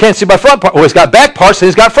parts, but you can't see my front parts. Well, he's got back parts and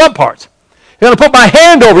he's got front parts. He's going to put my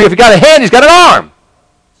hand over you. If he got a hand, he's got an arm.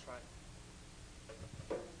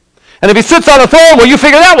 And if he sits on a throne, well, you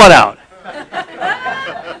figure that one out.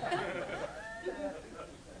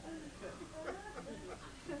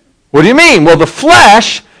 What do you mean? Well, the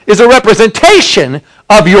flesh is a representation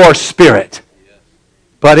of your spirit.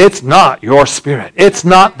 But it's not your spirit. It's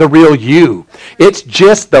not the real you. It's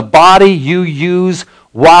just the body you use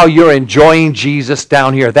while you're enjoying Jesus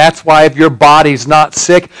down here. That's why if your body's not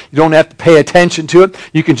sick, you don't have to pay attention to it.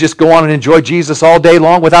 You can just go on and enjoy Jesus all day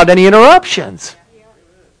long without any interruptions.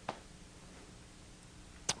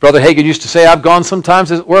 Brother Hagin used to say, I've gone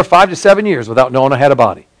sometimes, as it were, 5 to 7 years without knowing I had a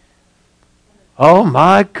body. Oh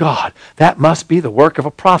my God, that must be the work of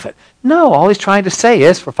a prophet. No, all he's trying to say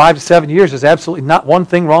is, for 5 to 7 years, there's absolutely not one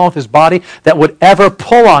thing wrong with his body that would ever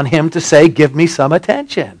pull on him to say, give me some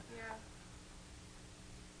attention.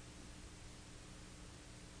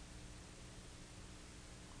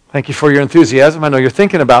 Thank you for your enthusiasm. I know you're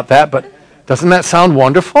thinking about that, but doesn't that sound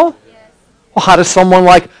wonderful? Yes. Well, how does someone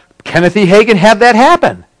like Kenneth E. Hagin have that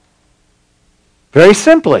happen? Very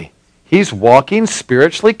simply, he's walking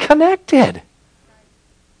spiritually connected.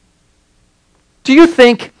 Do you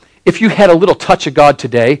think if you had a little touch of God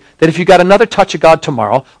today, that if you got another touch of God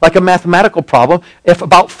tomorrow, like a mathematical problem, if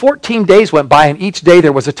about 14 days went by and each day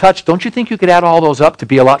there was a touch, don't you think you could add all those up to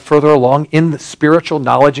be a lot further along in the spiritual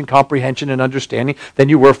knowledge and comprehension and understanding than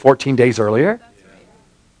you were 14 days earlier?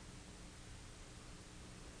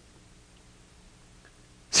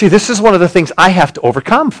 See, this is one of the things I have to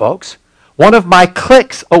overcome, folks. One of my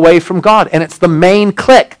clicks away from God, and it's the main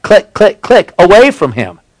click, away from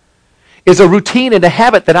Him, is a routine and a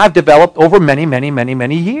habit that I've developed over many, many, many,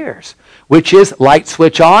 many years, which is light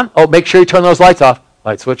switch on. Oh, make sure you turn those lights off.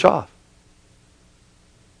 Light switch off.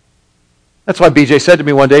 That's why BJ said to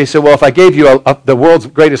me one day, he said, well, if I gave you the world's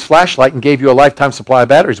greatest flashlight and gave you a lifetime supply of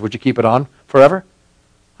batteries, would you keep it on forever?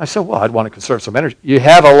 I said, well, I'd want to conserve some energy. You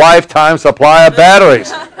have a lifetime supply of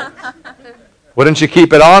batteries. Wouldn't you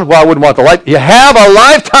keep it on? Well, I wouldn't want the light. You have a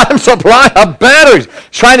lifetime supply of batteries.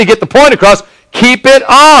 He's trying to get the point across. Keep it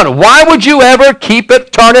on. Why would you ever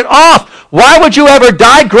turn it off? Why would you ever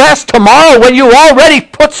digress tomorrow when you already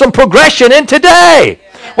put some progression in today?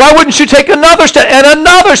 Why wouldn't you take another step and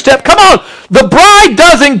another step? Come on. The bride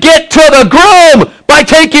doesn't get to the groom by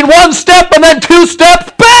taking one step and then 2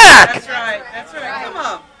 steps back. That's right. That's right. Come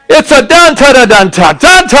on. It's a dun-ta-da-dun-ta,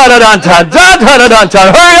 dun-ta-da-dun-ta,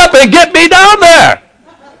 dun-ta-da-dun-ta. Hurry up and get me down there.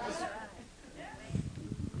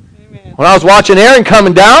 When I was watching Erin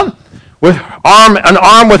coming down with an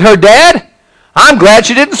arm with her dad, I'm glad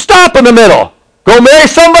she didn't stop in the middle. Go marry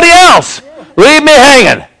somebody else. Leave me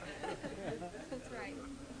hanging.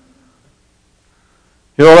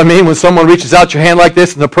 You know what I mean? When someone reaches out your hand like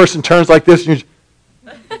this and the person turns like this, and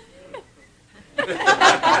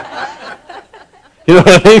you know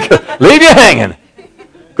what I mean? Leave you hanging.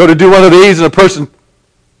 Go to do one of these and a person...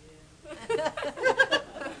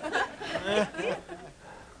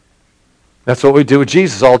 That's what we do with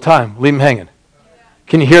Jesus all the time. Leave him hanging.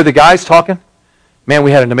 Can you hear the guys talking? Man,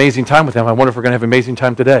 we had an amazing time with them. I wonder if we're going to have an amazing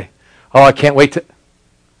time today. Oh, I can't wait to...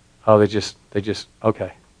 Oh, they just...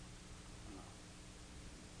 Okay.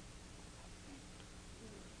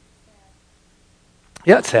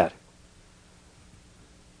 Yeah, it's sad.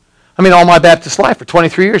 I mean, all my Baptist life for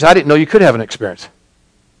 23 years, I didn't know you could have an experience.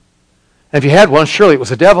 And if you had one, surely it was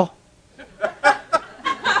the devil.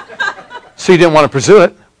 So you didn't want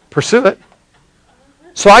to pursue it.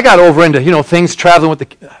 So I got over into, things, traveling with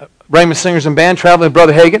the Raymond Singers and Band, traveling with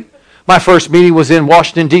Brother Hagin. My first meeting was in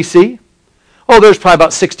Washington, D.C. Oh, there's probably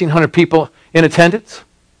about 1,600 people in attendance,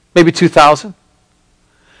 maybe 2,000.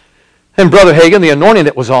 And Brother Hagin, the anointing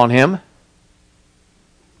that was on him,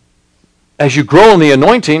 as you grow in the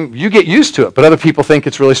anointing, you get used to it, but other people think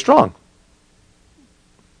it's really strong.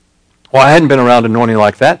 Well, I hadn't been around anointing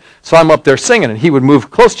like that, so I'm up there singing, and he would move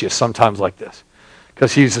close to you sometimes like this,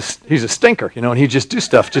 because he's a stinker, and he'd just do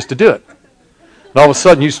stuff just to do it. And all of a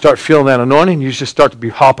sudden, you start feeling that anointing, you just start to be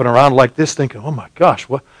hopping around like this, thinking, oh my gosh,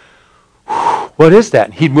 what is that?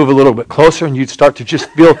 And he'd move a little bit closer, and you'd start to just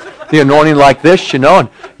feel the anointing like this, and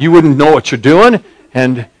you wouldn't know what you're doing,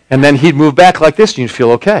 and then he'd move back like this, and you'd feel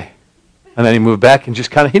okay. And then he'd move back and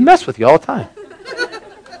just he'd mess with you all the time.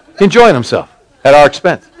 Enjoying himself at our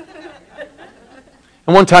expense.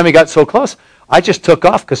 And one time he got so close, I just took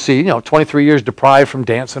off because, 23 years deprived from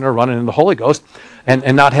dancing or running in the Holy Ghost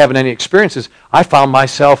and not having any experiences, I found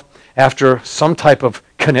myself, after some type of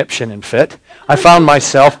conniption and fit, I found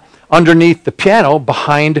myself underneath the piano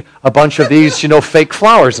behind a bunch of these, fake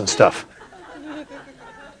flowers and stuff.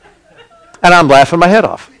 And I'm laughing my head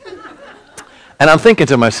off. And I'm thinking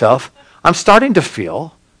to myself, I'm starting to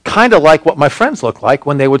feel kind of like what my friends look like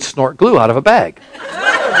when they would snort glue out of a bag.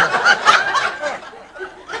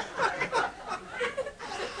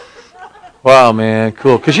 Wow, man,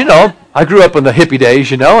 cool. Because, I grew up in the hippie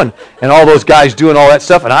days, and all those guys doing all that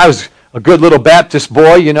stuff, and I was a good little Baptist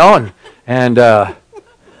boy, and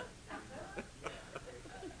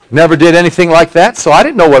never did anything like that, so I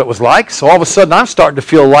didn't know what it was like. So all of a sudden, I'm starting to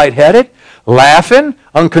feel lightheaded, laughing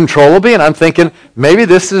uncontrollably, and I'm thinking, maybe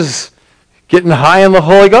this is getting high in the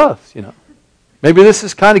Holy Ghost, Maybe this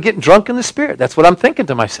is kind of getting drunk in the Spirit. That's what I'm thinking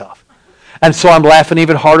to myself. And so I'm laughing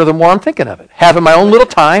even harder the more I'm thinking of it. Having my own little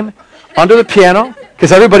time under the piano,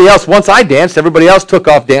 because everybody else, once I danced, everybody else took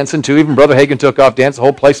off dancing too. Even Brother Hagin took off dancing.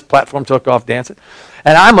 The whole platform took off dancing.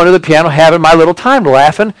 And I'm under the piano having my little time,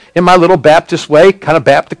 laughing in my little Baptist way, kind of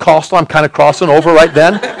Baptist-costal. I'm kind of crossing over right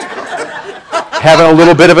then. Having a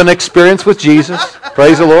little bit of an experience with Jesus.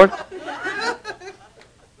 Praise the Lord.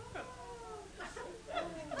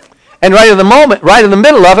 And right in the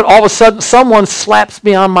middle of it, all of a sudden, someone slaps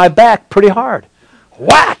me on my back pretty hard.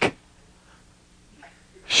 Whack!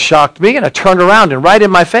 Shocked me, and I turned around, and right in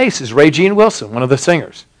my face is Ray Gene Wilson, one of the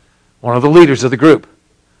singers, one of the leaders of the group.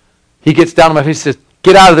 He gets down on my face and says,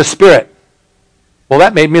 "Get out of the Spirit." Well,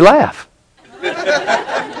 that made me laugh.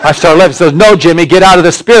 I started laughing. He says, "No, Jimmy, get out of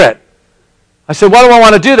the Spirit." I said, "Why do I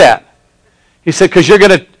want to do that?" He said, "Because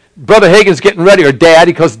Brother Hagin's getting ready, or Dad,"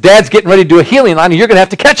 because Dad's getting ready to do a healing line, and you're going to have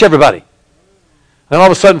to catch everybody. And all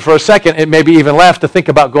of a sudden, for a second, it made me even laugh to think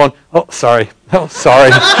about going, "Oh, sorry. Oh,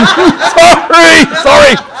 sorry. sorry.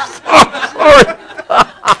 Sorry.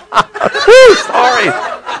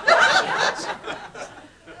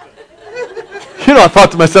 I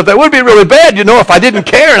thought to myself, that would be really bad, if I didn't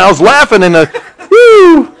care and I was laughing and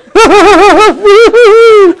woo.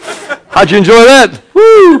 How'd you enjoy that?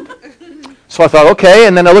 Woo. So I thought, okay,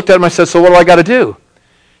 and then I looked at him and I said, "So what do I got to do?"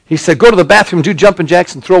 He said, "Go to the bathroom, do jumping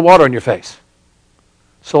jacks, and throw water in your face."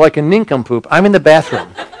 So like a nincompoop, I'm in the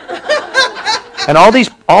bathroom. And all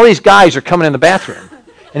these guys are coming in the bathroom.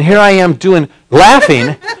 And here I am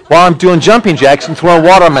laughing while I'm doing jumping jacks and throwing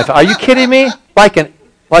water on my face. Are you kidding me?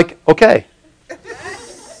 Okay.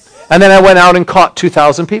 And then I went out and caught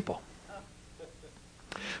 2,000 people.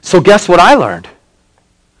 So guess what I learned?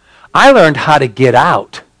 I learned how to get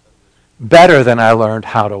out better than I learned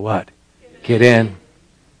how to what? Get in.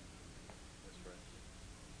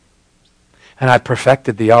 And I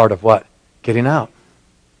perfected the art of what? Getting out.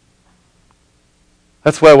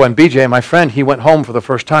 That's why when BJ, my friend, he went home for the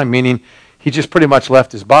first time, meaning he just pretty much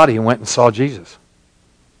left his body and went and saw Jesus.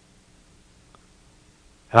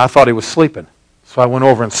 And I thought he was sleeping. So I went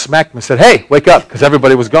over and smacked him and said, "Hey, wake up," because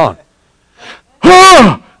everybody was gone.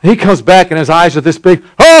 And he comes back and his eyes are this big.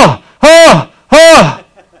 I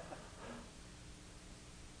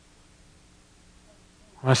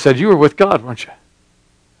said, "You were with God, weren't you?"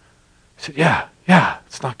 He said, yeah,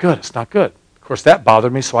 it's not good. Of course, that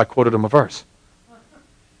bothered me, so I quoted him a verse.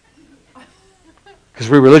 Because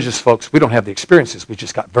we religious folks, we don't have the experiences. We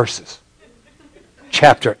just got verses.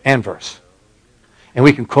 Chapter and verse. And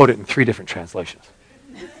we can quote it in 3 different translations.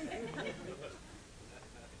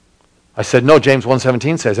 I said, "No, James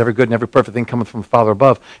 1:17 says, every good and every perfect thing cometh from the Father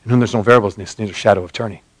above, in whom there's no variableness, neither shadow of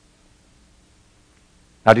turning."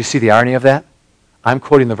 Now, do you see the irony of that? I'm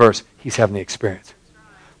quoting the verse. He's having the experience.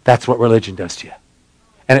 That's what religion does to you.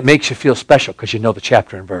 And it makes you feel special because you know the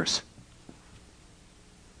chapter and verse.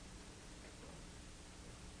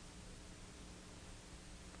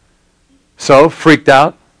 So, freaked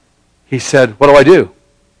out, he said, "What do I do?"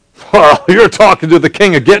 "Well, you're talking to the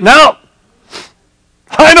king of getting out.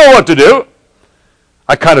 I know what to do."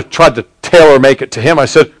 I kind of tried to tailor make it to him. I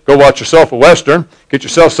said, "Go watch yourself a Western, get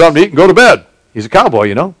yourself something to eat, and go to bed." He's a cowboy,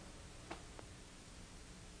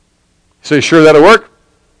 So you sure that'll work?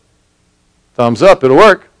 Thumbs up, it'll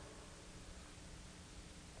work.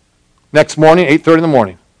 Next morning, 8:30 in the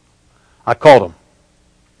morning, I called him.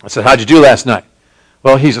 I said, how'd you do last night?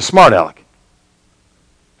 Well, he's a smart aleck.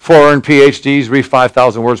 4 earned PhDs, read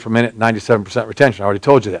 5,000 words per minute, 97% retention. I already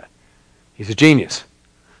told you that. He's a genius.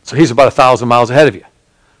 So he's about 1,000 miles ahead of you.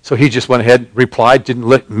 So he just went ahead, replied,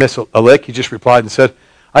 didn't miss a lick. He just replied and said,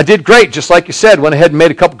 I did great, just like you said. Went ahead and made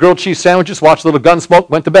a couple grilled cheese sandwiches, watched a little Gunsmoke,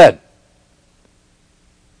 went to bed.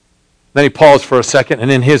 Then he paused for a second, and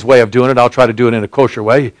in his way of doing it, I'll try to do it in a kosher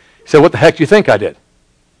way. He said, what the heck do you think I did?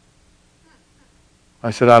 I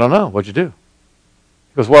said, I don't know. What'd you do?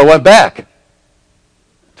 He goes, well, I went back.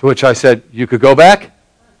 To which I said, you could go back?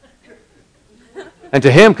 And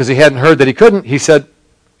to him, because he hadn't heard that he couldn't, he said,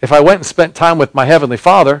 if I went and spent time with my Heavenly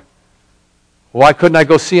Father, why couldn't I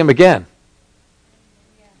go see him again?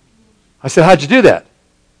 I said, how'd you do that?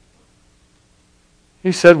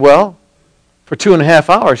 He said, well, for 2.5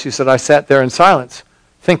 hours, he said, I sat there in silence,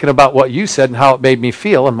 thinking about what you said and how it made me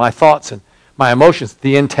feel and my thoughts and my emotions,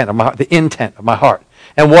 the intent of my heart,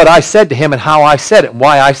 and what I said to him and how I said it and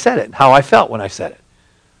why I said it and how I felt when I said it.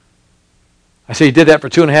 I said, you did that for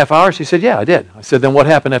 2.5 hours? He said, yeah, I did. I said, then what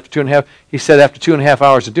happened after 2.5? He said, after 2.5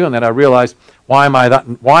 hours of doing that, I realized, why am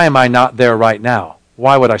I not there right now?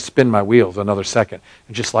 Why would I spin my wheels another second?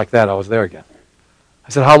 And just like that, I was there again.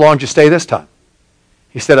 I said, how long did you stay this time?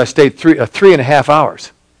 He said, I stayed 3.5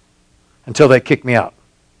 hours until they kicked me out.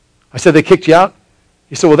 I said, they kicked you out?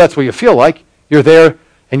 He said, well, that's what you feel like. You're there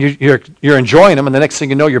and you're enjoying them, and the next thing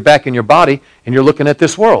you know, you're back in your body and you're looking at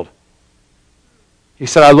this world. He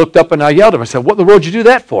said, I looked up and I yelled at him. I said, what in the world did you do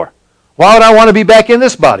that for? Why would I want to be back in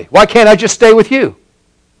this body? Why can't I just stay with you?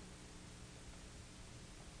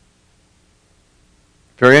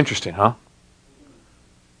 Very interesting, huh?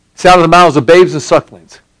 It's out of the mouths of babes and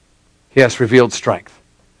sucklings he has revealed strength.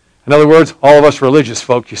 In other words, all of us religious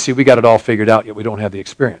folk, you see, we got it all figured out, yet we don't have the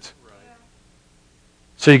experience. Right.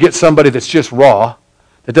 So you get somebody that's just raw,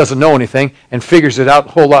 that doesn't know anything, and figures it out a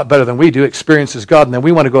whole lot better than we do, experiences God, and then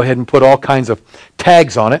we want to go ahead and put all kinds of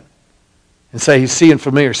tags on it and say he's seeing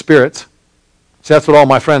familiar spirits. So that's what all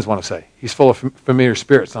my friends want to say. He's full of familiar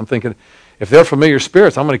spirits. I'm thinking, if they're familiar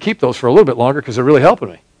spirits, I'm going to keep those for a little bit longer because they're really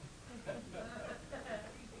helping me.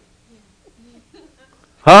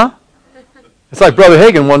 Huh? It's like Brother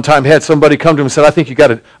Hagin one time had somebody come to him and said, I think you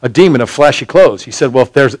got a demon of flashy clothes. He said, well,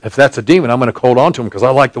 if that's a demon, I'm going to hold on to him because I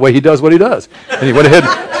like the way he does what he does. And he went ahead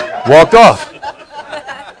and walked off.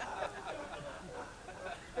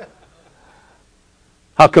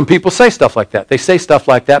 How come people say stuff like that? They say stuff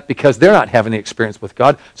like that because they're not having the experience with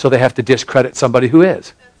God, so they have to discredit somebody who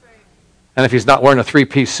is. And if he's not wearing a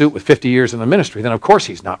 3-piece suit with 50 years in the ministry, then of course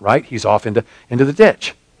he's not right. He's off into the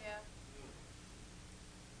ditch.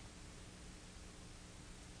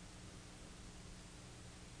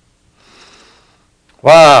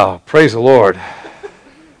 Wow, praise the Lord. I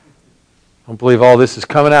don't believe all this is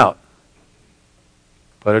coming out.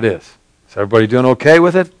 But it is. Is everybody doing okay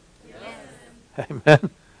with it? Yes. Amen.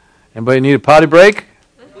 Anybody need a potty break?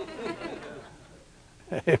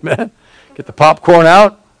 Amen. Get the popcorn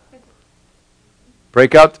out.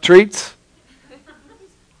 Break out the treats.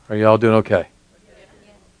 Are you all doing okay?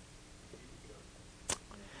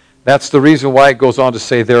 That's the reason why it goes on to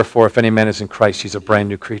say, therefore, if any man is in Christ, he's a brand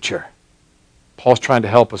new creature. Paul's trying to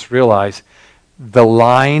help us realize the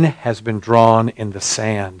line has been drawn in the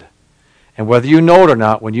sand. And whether you know it or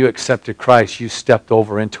not, when you accepted Christ, you stepped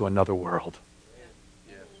over into another world.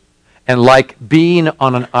 And like being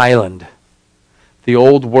on an island, the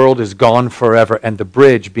old world is gone forever, and the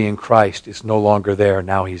bridge, being Christ, is no longer there.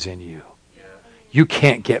 Now he's in you. You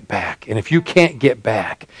can't get back. And if you can't get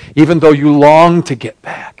back, even though you long to get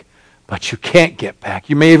back, but you can't get back.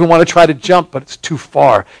 You may even want to try to jump, but it's too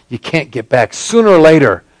far. You can't get back. Sooner or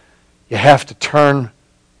later, you have to turn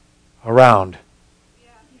around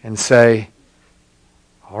and say,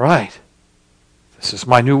 all right, this is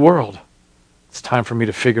my new world. It's time for me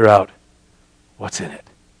to figure out what's in it.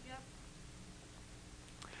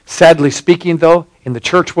 Sadly speaking, though, in the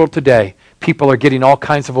church world today, people are getting all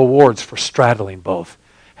kinds of awards for straddling both.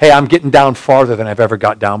 Hey, I'm getting down farther than I've ever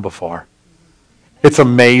got down before. It's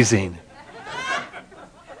amazing.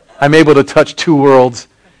 I'm able to touch two worlds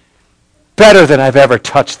better than I've ever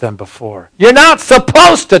touched them before. You're not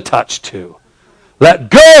supposed to touch two.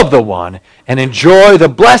 Let go of the one and enjoy the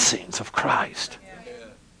blessings of Christ.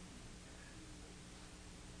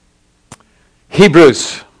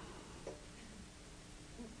 Hebrews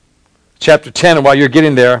chapter 10, and while you're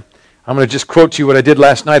getting there, I'm going to just quote to you what I did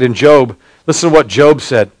last night in Job. Listen to what Job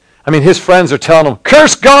said. I mean, his friends are telling him,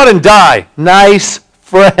 curse God and die. Nice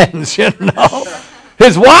friends, you know.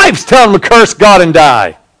 His wife's telling him to curse God and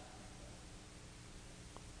die.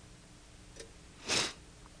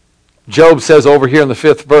 Job says over here in the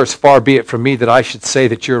 5th verse, far be it from me that I should say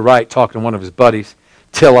that you're right, talking to one of his buddies,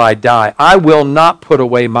 till I die. I will not put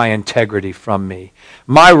away my integrity from me.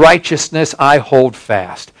 My righteousness I hold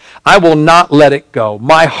fast. I will not let it go.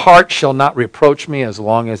 My heart shall not reproach me as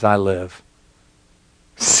long as I live.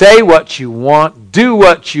 Say what you want. Do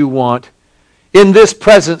what you want. In this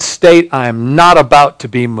present state, I am not about to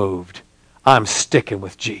be moved. I'm sticking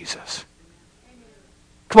with Jesus.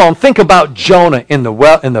 Come on, think about Jonah in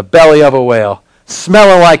the belly of a whale,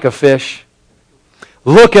 smelling like a fish,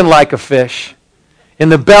 looking like a fish. In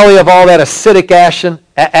the belly of all that acidic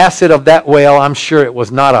acid of that whale, I'm sure it was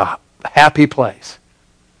not a happy place.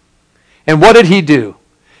 And what did he do?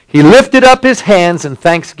 He lifted up his hands in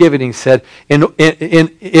thanksgiving. He said,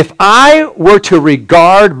 if I were to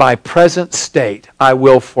regard my present state, I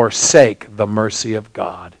will forsake the mercy of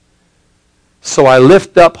God. So I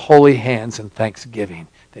lift up holy hands in thanksgiving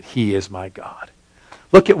that he is my God.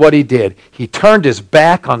 Look at what he did. He turned his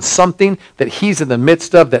back on something that he's in the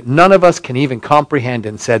midst of that none of us can even comprehend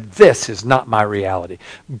and said, this is not my reality.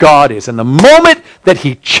 God is. And the moment that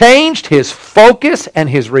he changed his focus and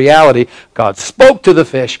his reality, God spoke to the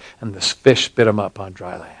fish and the fish spit him up on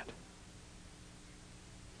dry land.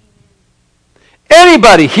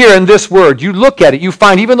 Anybody here in this word, you look at it, you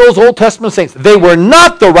find even those Old Testament saints, they were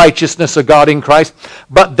not the righteousness of God in Christ,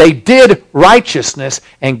 but they did righteousness,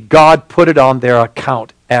 and God put it on their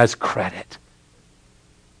account as credit.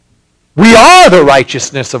 We are the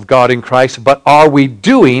righteousness of God in Christ, but are we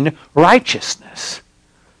doing righteousness?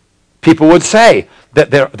 People would say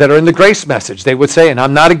that are in the grace message, they would say, and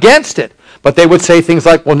I'm not against it, but they would say things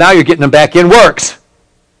like, well, now you're getting them back in works.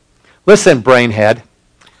 Listen, brainhead,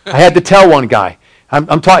 I had to tell one guy,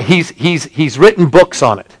 I'm talking. He's written books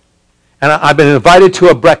on it, and I've been invited to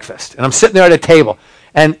a breakfast, and I'm sitting there at a table,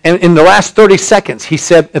 and in the last 30 seconds, he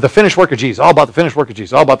said, "The finished work of Jesus, all about the finished work of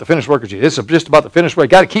Jesus, all about the finished work of Jesus. This is just about the finished work.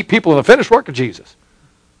 Got to keep people in the finished work of Jesus."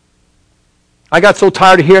 I got so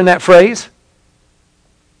tired of hearing that phrase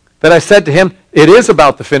that I said to him, "It is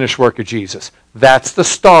about the finished work of Jesus. That's the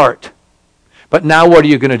start. But now what are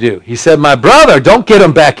you going to do?" He said, "My brother, don't get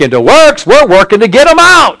them back into works. We're working to get them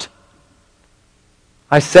out."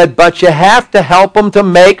 I said, "But you have to help them to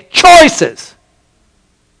make choices."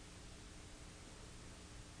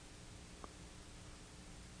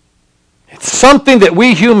 It's something that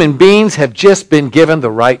we human beings have just been given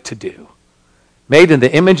the right to do. Made in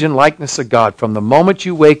the image and likeness of God. From the moment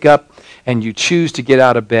you wake up and you choose to get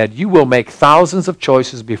out of bed, you will make thousands of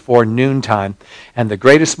choices before noontime, and the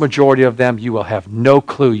greatest majority of them you will have no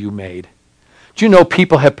clue you made. Do you know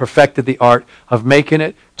people have perfected the art of making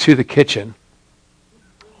it to the kitchen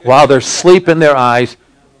while they're sleeping their eyes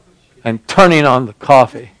and turning on the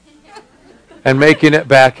coffee and making it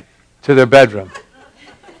back to their bedroom?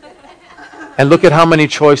 And look at how many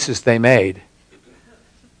choices they made,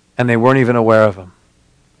 and they weren't even aware of them.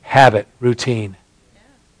 Habit, routine.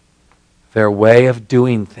 Their way of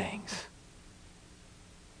doing things.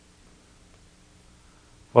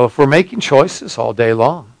 Well, if we're making choices all day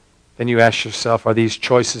long, then you ask yourself, are these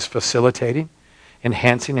choices facilitating,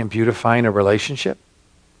 enhancing, and beautifying a relationship?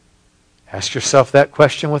 Ask yourself that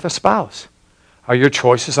question with a spouse. Are your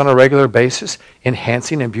choices on a regular basis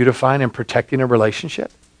enhancing and beautifying and protecting a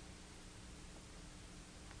relationship?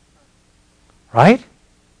 Right?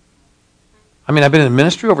 I mean, I've been in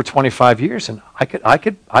ministry over 25 years, and I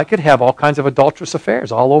could have all kinds of adulterous affairs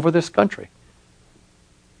all over this country.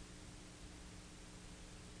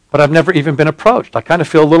 But I've never even been approached. I kind of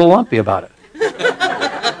feel a little lumpy about it.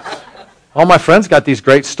 All my friends got these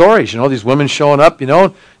great stories, these women showing up,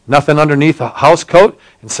 nothing underneath a house coat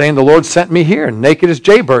and saying the Lord sent me here, and naked as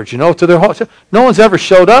jaybirds, to their home. No one's ever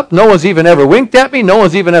showed up. No one's even ever winked at me. No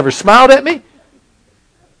one's even ever smiled at me.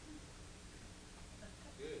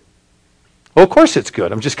 Well, of course it's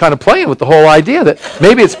good. I'm just kind of playing with the whole idea that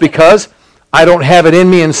maybe it's because I don't have it in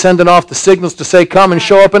me and sending off the signals to say, come and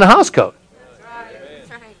show up in a house coat.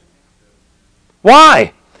 That's right.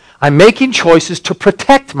 Why? I'm making choices to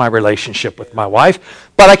protect my relationship with my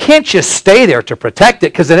wife, but I can't just stay there to protect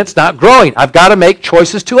it because then it's not growing. I've got to make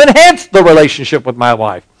choices to enhance the relationship with my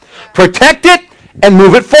wife. Protect it and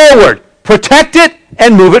move it forward. Protect it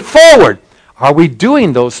and move it forward. Are we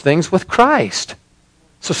doing those things with Christ?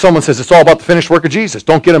 So someone says, it's all about the finished work of Jesus.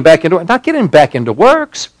 Don't get them back into it. Not getting them back into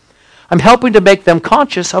works. I'm helping to make them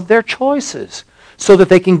conscious of their choices so that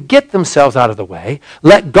they can get themselves out of the way,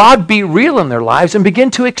 let God be real in their lives, and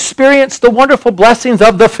begin to experience the wonderful blessings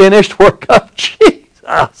of the finished work of Jesus.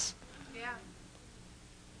 Yeah.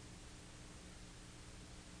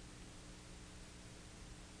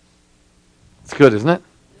 good, isn't it?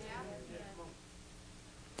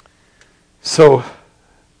 So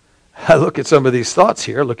I look at some of these thoughts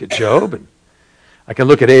here. Look at Job, and I can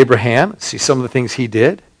look at Abraham and see some of the things he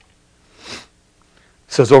did. It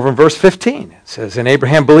says over in verse 15, it says, and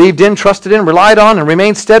Abraham believed in, trusted in, relied on, and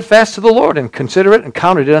remained steadfast to the Lord, and considered it and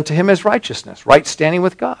counted it unto him as righteousness, right standing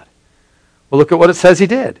with God. Well, look at what it says he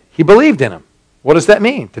did. He believed in him. What does that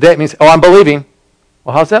mean? Today it means, oh, I'm believing.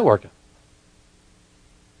 Well, how's that working?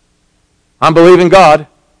 I'm believing God,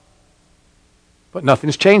 but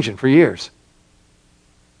nothing's changing for years.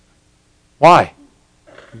 Why?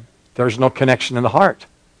 There's no connection in the heart.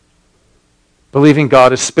 Believing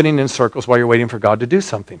God is spinning in circles while you're waiting for God to do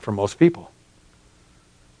something for most people.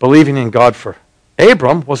 Believing in God for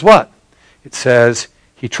Abram was what? It says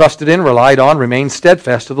he trusted in, relied on, remained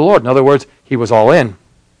steadfast to the Lord. In other words, he was all in.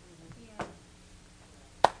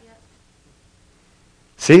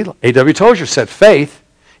 See, A.W. Tozer said faith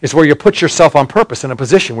is where you put yourself on purpose in a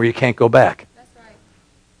position where you can't go back. That's right.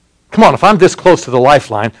 Come on, if I'm this close to the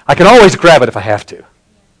lifeline, I can always grab it if I have to.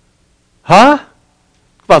 Huh?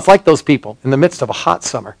 Well, it's like those people in the midst of a hot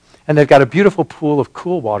summer, and they've got a beautiful pool of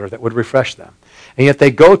cool water that would refresh them. And yet they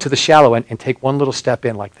go to the shallow end and take one little step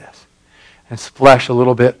in like this and splash a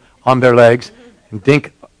little bit on their legs and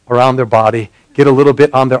dink around their body, get a little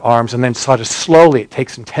bit on their arms, and then sort of slowly, it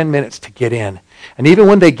takes them 10 minutes to get in. And even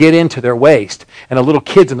when they get into their waist, and the little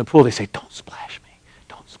kids in the pool, they say, don't splash me,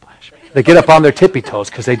 don't splash me. They get up on their tippy toes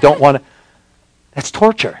because they don't want to. That's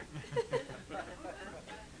torture.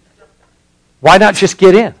 Why not just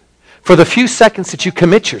get in? For the few seconds that you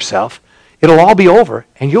commit yourself, it'll all be over,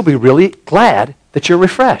 and you'll be really glad that you're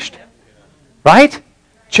refreshed. Right?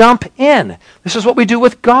 Jump in. This is what we do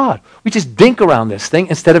with God. We just dink around this thing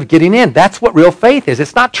instead of getting in. That's what real faith is.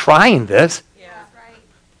 It's not trying this.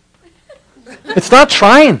 It's not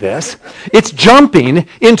trying this. It's jumping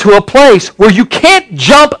into a place where you can't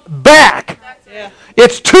jump back. Yeah.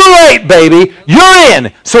 It's too late, baby. You're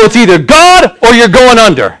in. So it's either God or you're going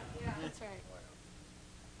under. Yeah, that's right.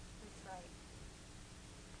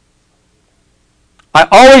 I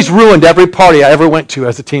always ruined every party I ever went to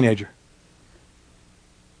as a teenager.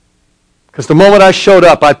 Because the moment I showed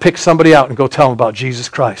up, I'd pick somebody out and go tell them about Jesus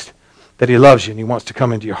Christ, that he loves you and he wants to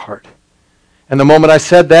come into your heart. And the moment I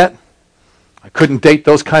said that, I couldn't date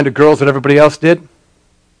those kind of girls that everybody else did.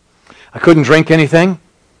 I couldn't drink anything.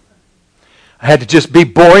 I had to just be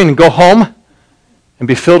boring and go home and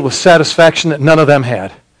be filled with satisfaction that none of them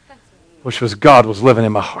had, which was God was living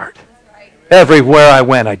in my heart. Everywhere I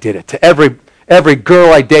went, I did it. To every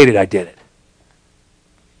girl I dated, I did it.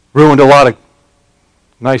 Ruined a lot of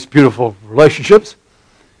nice, beautiful relationships,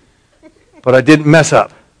 but I didn't mess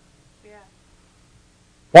up.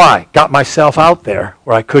 Why? Got myself out there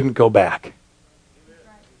where I couldn't go back.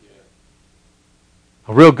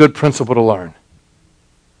 A real good principle to learn.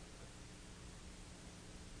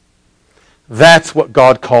 That's what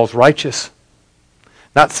God calls righteous.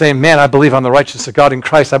 Not saying, man, I believe on the righteousness of God in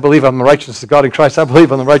Christ. I believe on the righteousness of God in Christ. I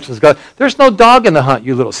believe on the righteousness of God. There's no dog in the hunt,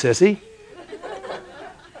 you little sissy.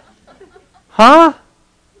 Huh?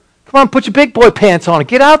 Come on, put your big boy pants on and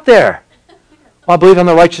get out there. Well, I believe on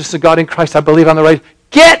the righteousness of God in Christ. I believe on the right.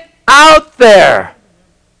 Get out there.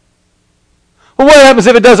 Well, what happens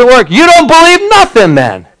if it doesn't work? You don't believe nothing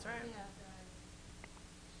then.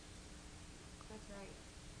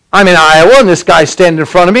 I'm in Iowa, and this guy's standing in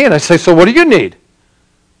front of me, and I say, so what do you need?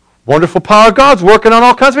 Wonderful power of God's working on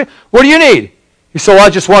all kinds of things. What do you need? He said, well, I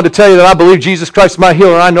just wanted to tell you that I believe Jesus Christ is my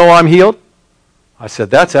healer, and I know I'm healed. I said,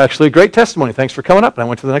 that's actually a great testimony. Thanks for coming up. And I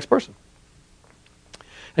went to the next person.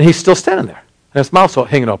 And he's still standing there, and his mouth's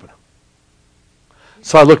hanging open.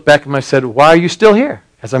 So I looked back and I said, why are you still here?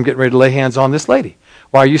 As I'm getting ready to lay hands on this lady.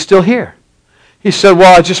 Why are you still here? He said,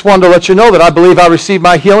 well, I just wanted to let you know that I believe I received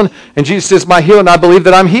my healing, and Jesus is my healer, and I believe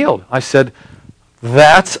that I'm healed. I said,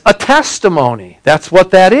 that's a testimony. That's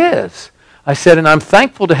what that is. I said, and I'm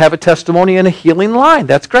thankful to have a testimony in a healing line.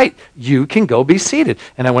 That's great. You can go be seated.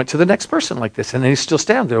 And I went to the next person like this, and then he's still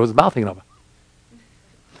standing there with his mouth hanging open.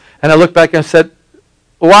 And I looked back and I said,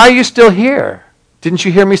 why are you still here? Didn't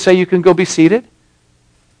you hear me say you can go be seated?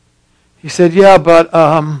 He said, yeah, but,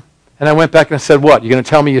 and I went back and I said, what? You're going to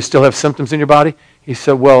tell me you still have symptoms in your body? He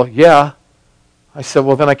said, well, yeah. I said,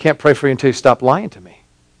 well, then I can't pray for you until you stop lying to me.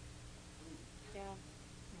 Yeah.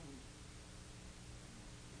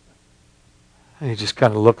 And he just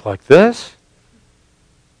kind of looked like this.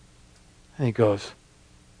 And he goes,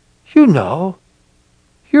 you know,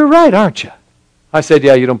 you're right, aren't you? I said,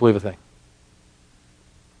 yeah, you don't believe a thing.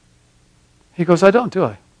 He goes, I don't, do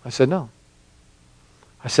I? I said, no.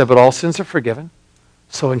 I said, but all sins are forgiven.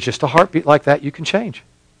 So in just a heartbeat like that, you can change.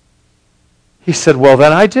 He said, well,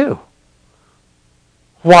 then I do.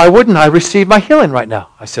 Why wouldn't I receive my healing right now?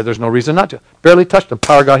 I said, there's no reason not to. Barely touched him.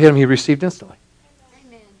 Power of God hit him. He received instantly.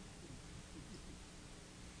 Amen.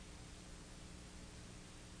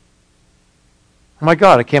 Oh my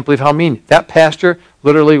God, I can't believe how mean. That pastor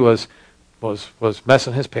literally was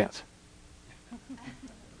messing his pants.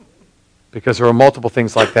 Because there are multiple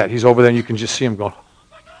things like that. He's over there and you can just see him going,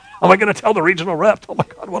 how am I going to tell the regional rep? Oh my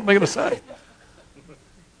God, what am I going to say?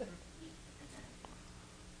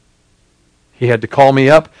 He had to call me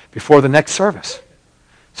up before the next service.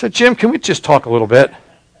 I said, Jim, can we just talk a little bit?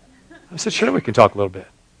 I said, sure, we can talk a little bit.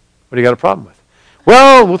 What do you got a problem with?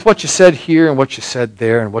 Well, with what you said here and what you said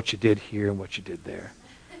there and what you did here and what you did there.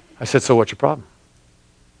 I said, so what's your problem?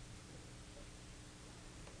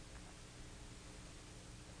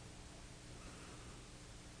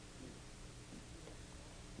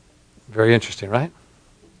 Very interesting, right?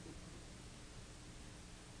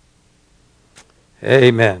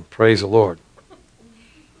 Amen. Praise the Lord.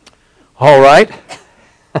 All right.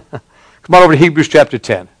 Come on over to Hebrews chapter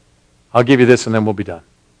 10. I'll give you this and then we'll be done.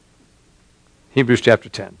 Hebrews chapter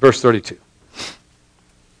 10, verse 32.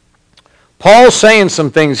 Paul's saying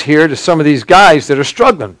some things here to some of these guys that are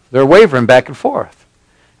struggling. They're wavering back and forth.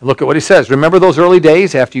 And look at what he says. Remember those early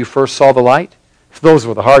days after you first saw the light? Those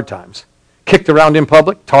were the hard times. Kicked around in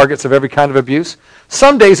public, targets of every kind of abuse.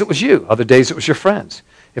 Some days it was you. Other days it was your friends.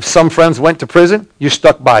 If some friends went to prison, you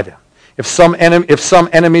stuck by them. If some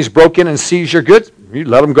enemies broke in and seized your goods, you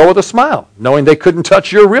let them go with a smile, knowing they couldn't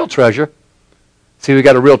touch your real treasure. See, we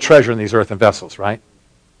got a real treasure in these earthen vessels, right?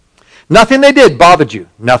 Nothing they did bothered you.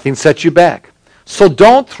 Nothing set you back. So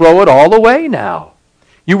don't throw it all away now.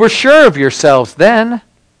 You were sure of yourselves then.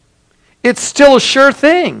 It's still a sure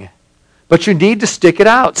thing. But you need to stick it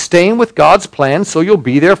out, staying with God's plan so you'll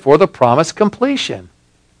be there for the promised completion.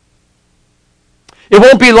 It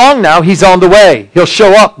won't be long now. He's on the way. He'll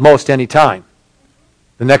show up most any time.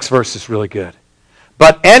 The next verse is really good.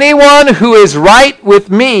 But anyone who is right with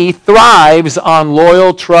me thrives on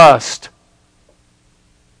loyal trust.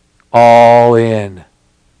 All in.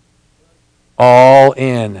 All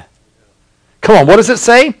in. Come on, what does it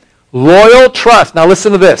say? Loyal trust. Now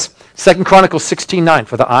listen to this. 2 Chronicles 16:9.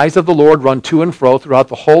 For the eyes of the Lord run to and fro throughout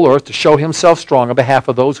the whole earth to show himself strong on behalf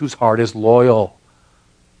of those whose heart is loyal.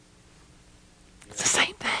 It's the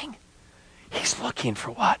same thing. He's looking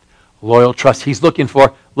for what? Loyal trust. He's looking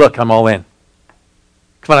for, look, I'm all in.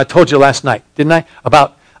 Come on, I told you last night, didn't I?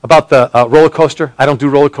 About the roller coaster. I don't do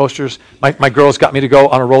roller coasters. My girls got me to go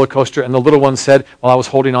on a roller coaster, and the little one said, while I was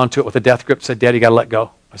holding on to it with a death grip, said, Daddy, you got to let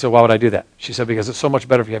go. I said, why would I do that? She said, because it's so much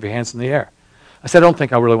better if you have your hands in the air. I said, I don't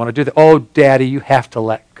think I really want to do that. Oh, Daddy, you have to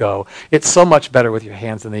let go. It's so much better with your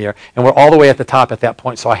hands in the air. And we're all the way at the top at that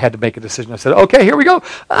point, so I had to make a decision. I said, okay, here we go.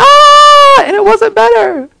 Ah! And it wasn't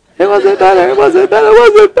better. It wasn't better. It wasn't better.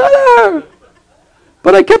 It wasn't better.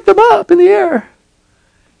 But I kept them up in the air.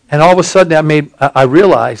 And all of a sudden I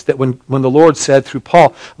realized that when the Lord said through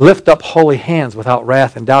Paul, lift up holy hands without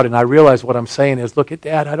wrath and doubt, and I realized what I'm saying is, look at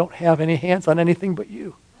Dad, I don't have any hands on anything but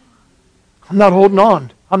you. I'm not holding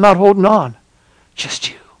on. I'm not holding on. Just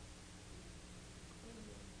you.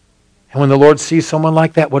 And when the Lord sees someone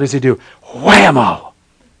like that, what does he do? Whammo!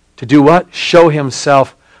 To do what? Show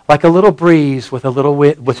himself like a little breeze with a little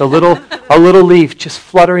leaf just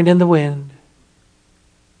fluttering in the wind.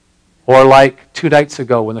 Or like 2 nights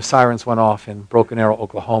ago when the sirens went off in Broken Arrow,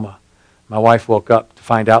 Oklahoma. My wife woke up to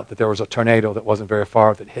find out that there was a tornado that wasn't very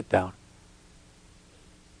far that hit down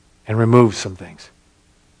and removed some things.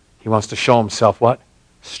 He wants to show himself what?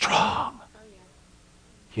 Strong.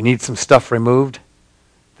 You need some stuff removed?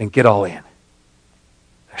 Then get all in.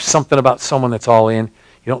 There's something about someone that's all in.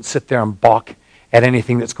 You don't sit there and balk at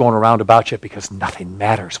anything that's going around about you because nothing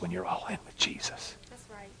matters when you're all in with Jesus. That's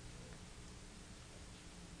right.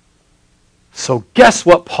 So guess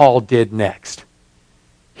what Paul did next?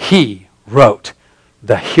 He wrote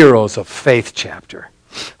the Heroes of Faith chapter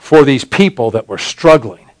for these people that were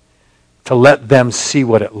struggling to let them see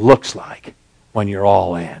what it looks like when you're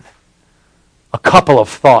all in. A couple of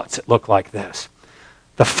thoughts that look like this.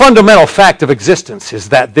 The fundamental fact of existence is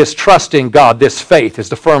that this trust in God, this faith, is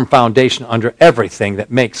the firm foundation under everything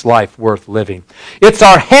that makes life worth living. It's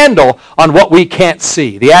our handle on what we can't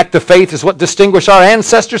see. The act of faith is what distinguished our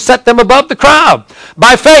ancestors, set them above the crowd.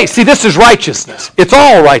 By faith, see, this is righteousness. It's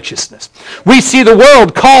all righteousness. We see the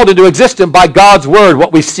world called into existence by God's word,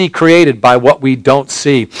 what we see created by what we don't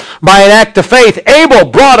see. By an act of faith,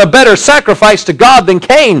 Abel brought a better sacrifice to God than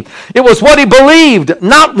Cain. It was what he believed,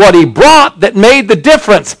 not what he brought, that made the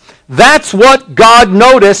difference. That's what God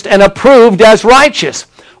noticed and approved as righteous.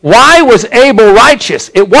 Why was Abel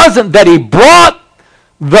righteous? It wasn't that he brought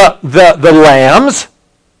the lambs.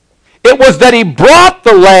 It was that he brought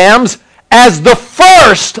the lambs as the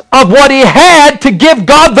first of what he had to give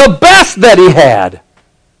God the best that he had.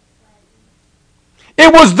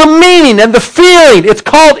 It was the meaning and the feeling. It's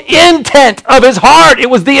called intent of his heart. It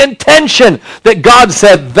was the intention that God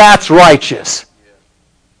said, that's righteous.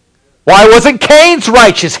 Why wasn't Cain's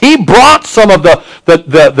righteous? He brought some of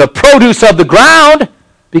the produce of the ground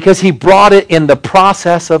because he brought it in the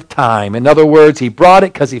process of time. In other words, he brought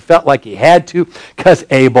it because he felt like he had to, because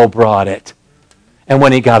Abel brought it. And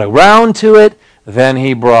when he got around to it, then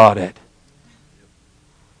he brought it.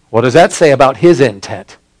 What does that say about his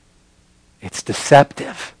intent? It's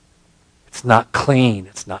deceptive. It's not clean.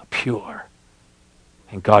 It's not pure.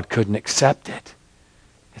 And God couldn't accept it.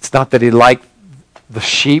 It's not that he liked the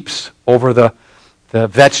sheeps over the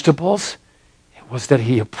vegetables. It was that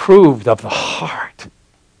he approved of the heart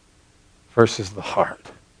versus the heart.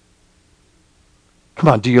 Come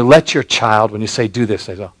on, do you let your child, when you say do this,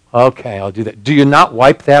 they go, okay, I'll do that. Do you not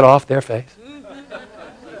wipe that off their face?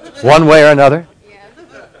 One way or another?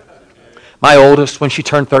 My oldest, when she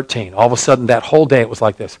turned 13, all of a sudden that whole day it was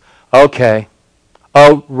like this. Okay.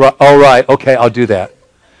 Oh, right. Okay, I'll do that.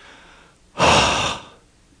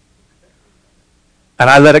 And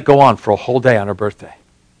I let it go on for a whole day on her birthday.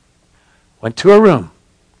 Went to her room.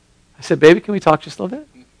 I said, baby, can we talk just a little bit?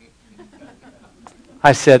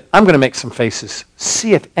 I said, I'm going to make some faces.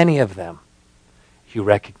 See if any of them you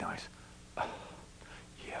recognize.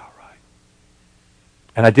 Yeah, right.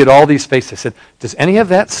 And I did all these faces. I said, does any of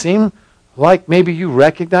that seem like maybe you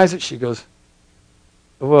recognize it? She goes,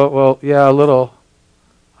 well, yeah, a little.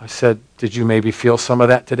 I said, did you maybe feel some of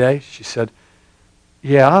that today? She said,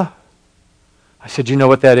 yeah. I said, you know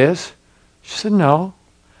what that is? She said, no.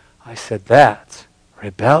 I said, that's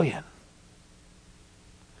rebellion.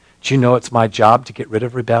 Do you know it's my job to get rid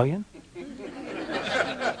of rebellion?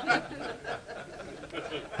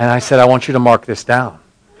 And I said, I want you to mark this down.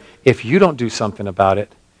 If you don't do something about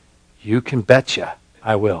it, you can betcha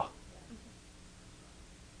I will.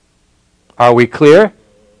 Are we clear?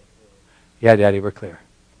 Yeah, Daddy, we're clear.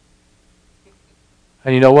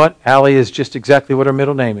 And you know what? Allie is just exactly what her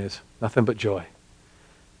middle name is. Nothing but joy.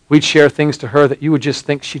 We'd share things to her that you would just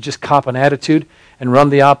think she'd just cop an attitude and run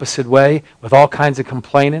the opposite way with all kinds of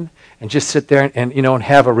complaining and just sit there and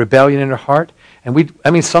have a rebellion in her heart.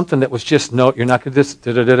 And something that was just, no, you're not going to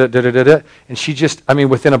do this, and she just,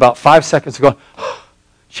 within about 5 seconds of going,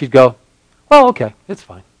 she'd go, well, okay, it's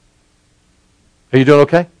fine. Are you doing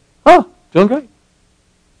okay? Oh, doing great.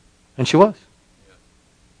 And she was.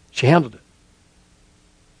 She handled it.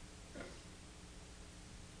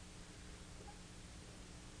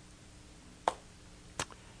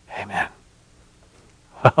 Amen.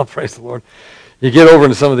 Well, praise the Lord. You get over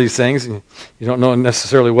into some of these things, and you don't know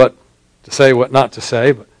necessarily what to say, what not to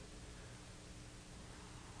say, but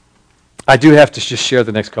I do have to just share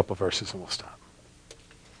the next couple of verses, and we'll stop.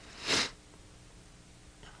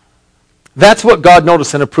 That's what God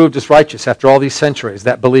noticed and approved as righteous after all these centuries.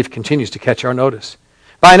 That belief continues to catch our notice.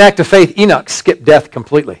 By an act of faith, Enoch skipped death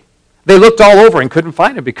completely. They looked all over and couldn't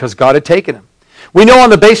find him because God had taken him. We know on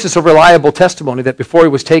the basis of reliable testimony that before he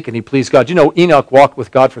was taken, he pleased God. You know, Enoch walked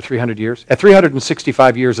with God for 300 years. At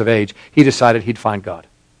 365 years of age, he decided he'd find God.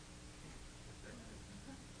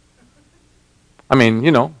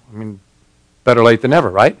 Better late than never,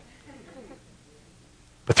 right?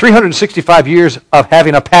 But 365 years of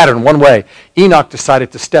having a pattern one way, Enoch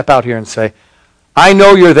decided to step out here and say, I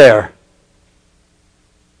know you're there,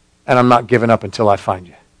 and I'm not giving up until I find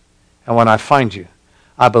you. And when I find you,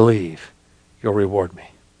 I believe you'll reward me.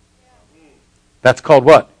 That's called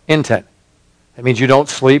what? Intent. That means you don't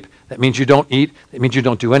sleep. That means you don't eat. That means you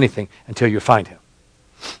don't do anything until you find him.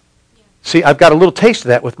 See, I've got a little taste of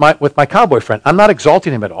that with my cowboy friend. I'm not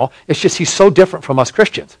exalting him at all. It's just he's so different from us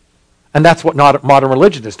Christians. And that's what modern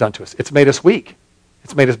religion has done to us. It's made us weak.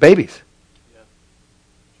 It's made us babies. Yeah.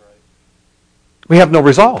 That's right. We have no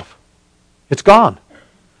resolve. It's gone.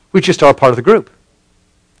 We just are a part of the group.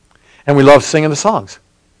 And we love singing the songs.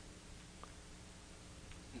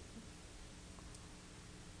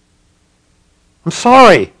 I'm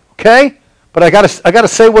sorry, okay? But I gotta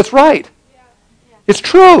say what's right. Yeah. It's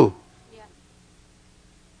true. Yeah.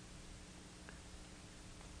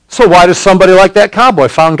 So why does somebody like that cowboy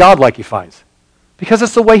find God like he finds? Because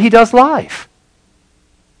it's the way he does life.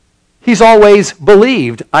 He's always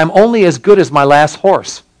believed, I'm only as good as my last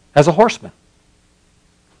horse, as a horseman.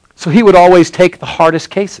 So he would always take the hardest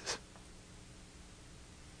cases.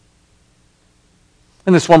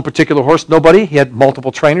 And this one particular horse, he had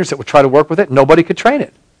multiple trainers that would try to work with it. Nobody could train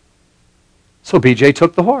it. So BJ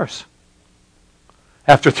took the horse.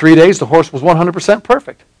 After 3 days, the horse was 100%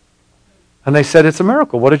 perfect. And they said, it's a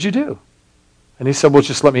miracle. What did you do? And he said, well,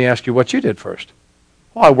 just let me ask you what you did first.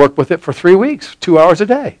 Well, I worked with it for 3 weeks, 2 hours a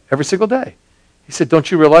day, every single day. He said, don't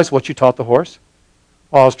you realize what you taught the horse?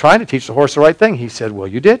 Well, I was trying to teach the horse the right thing. He said, well,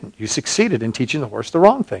 you didn't. You succeeded in teaching the horse the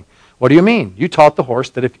wrong thing. What do you mean? You taught the horse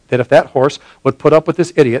that if that horse would put up with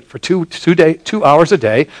this idiot for 2 hours a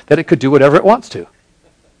day, that it could do whatever it wants to.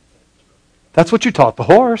 That's what you taught the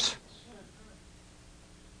horse.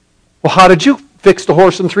 Well, how did you fix the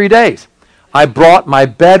horse in 3 days? I brought my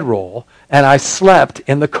bedroll and I slept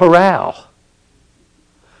in the corral.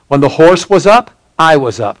 When the horse was up, I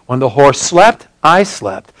was up. When the horse slept, I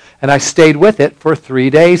slept. And I stayed with it for 3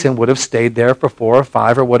 days and would have stayed there for 4 or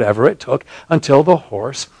 5 or whatever it took until the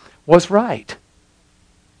horse was right.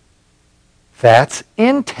 That's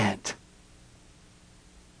intent.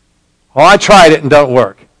 Oh, I tried it and don't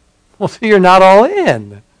work. Well, see, you're not all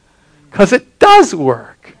in. Because it does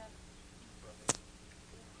work.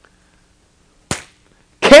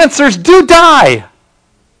 Cancers do die.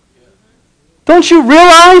 Don't you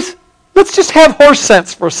realize? Let's just have horse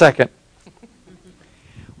sense for a second.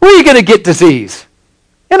 Where are you going to get disease?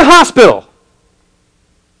 In a hospital.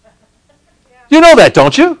 You know that,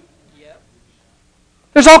 don't you?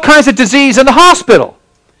 There's all kinds of disease in the hospital.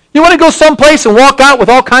 You want to go someplace and walk out with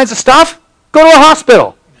all kinds of stuff? Go to a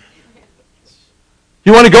hospital.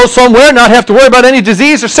 You want to go somewhere and not have to worry about any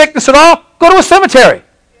disease or sickness at all? Go to a cemetery.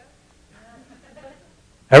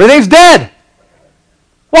 Everything's dead.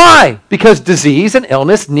 Why? Because disease and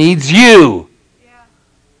illness needs you.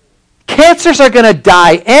 Cancers are going to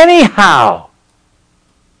die anyhow.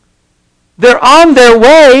 They're on their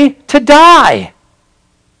way to die.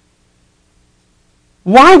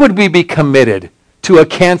 Why would we be committed to a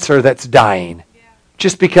cancer that's dying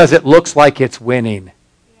just because it looks like it's winning?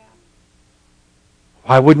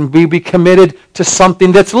 Why wouldn't we be committed to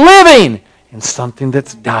something that's living and something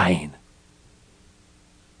that's dying?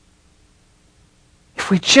 If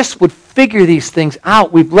we just would figure these things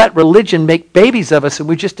out, we've let religion make babies of us and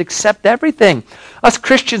we just accept everything. Us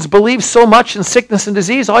Christians believe so much in sickness and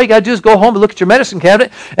disease, all you got to do is go home and look at your medicine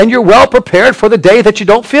cabinet and you're well prepared for the day that you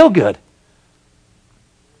don't feel good.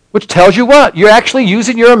 Which tells you what? You're actually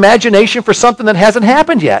using your imagination for something that hasn't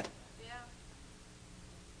happened yet.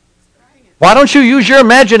 Why don't you use your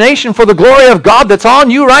imagination for the glory of God that's on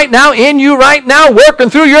you right now, in you right now, working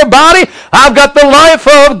through your body? I've got the life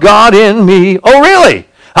of God in me. Oh, really?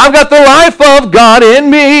 I've got the life of God in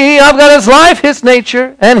me. I've got His life, His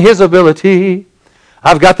nature, and His ability.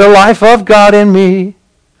 I've got the life of God in me.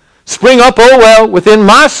 Spring up, oh well, within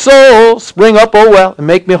my soul. Spring up, oh well, and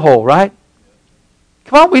make me whole, right?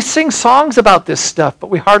 Come on, we sing songs about this stuff, but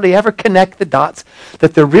we hardly ever connect the dots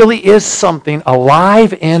that there really is something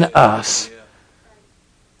alive in us.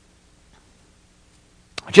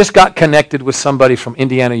 I just got connected with somebody from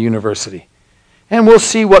Indiana University, and we'll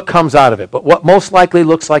see what comes out of it. But what most likely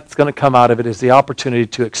looks like it's going to come out of it is the opportunity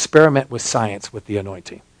to experiment with science with the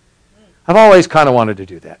anointing. I've always kind of wanted to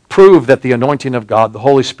do that. Prove that the anointing of God, the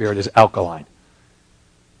Holy Spirit, is alkaline.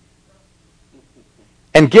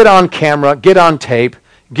 And get on camera, get on tape,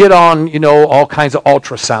 get on, all kinds of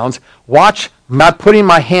ultrasounds. Watch putting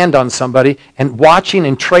my hand on somebody and watching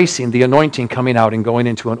and tracing the anointing coming out and going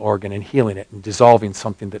into an organ and healing it and dissolving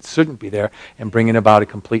something that shouldn't be there and bringing about a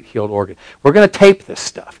complete healed organ. We're going to tape this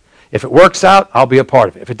stuff. If it works out, I'll be a part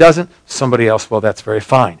of it. If it doesn't, somebody else will. That's very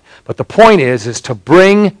fine. But the point is to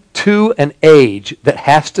bring to an age that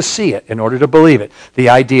has to see it in order to believe it, the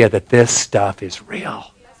idea that this stuff is real.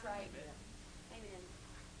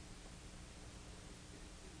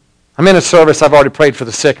 I'm in a service. I've already prayed for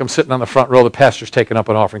the sick. I'm sitting on the front row. The pastor's taking up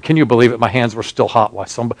an offering. Can you believe it? My hands were still hot while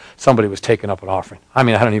somebody was taking up an offering. I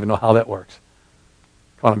mean, I don't even know how that works.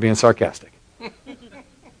 Come on, I'm being sarcastic.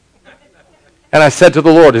 And I said to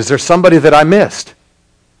the Lord, is there somebody that I missed?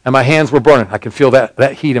 And my hands were burning. I can feel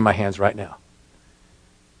that heat in my hands right now.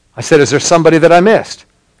 I said, is there somebody that I missed?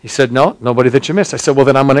 He said, no, nobody that you missed. I said, well,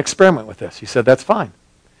 then I'm going to experiment with this. He said, that's fine.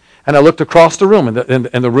 And I looked across the room, and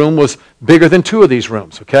the room was bigger than 2 of these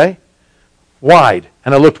rooms, okay? Wide.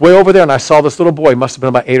 And I looked way over there, and I saw this little boy, must have been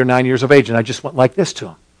about 8 or 9 years of age, and I just went like this to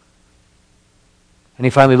him. And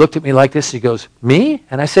he finally looked at me like this. He goes, me?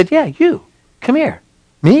 And I said, yeah, you. Come here.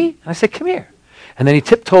 Me? And I said, come here. And then he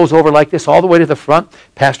tiptoes over like this all the way to the front.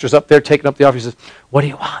 Pastor's up there taking up the offering. He says, what do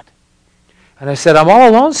you want? And I said, I'm all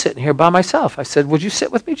alone sitting here by myself. I said, would you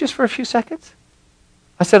sit with me just for a few seconds?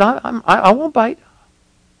 I said, I won't bite.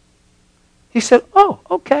 He said, oh,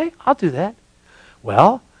 okay, I'll do that.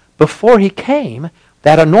 Well, before he came,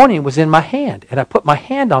 that anointing was in my hand. And I put my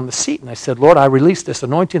hand on the seat and I said, Lord, I released this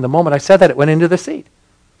anointing. The moment I said that, it went into the seat.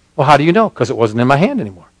 Well, how do you know? Because it wasn't in my hand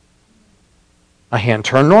anymore. My hand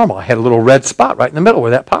turned normal. I had a little red spot right in the middle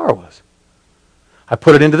where that power was. I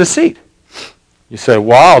put it into the seat. You say,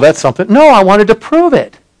 wow, that's something. No, I wanted to prove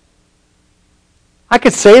it. I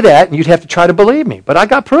could say that, and you'd have to try to believe me, but I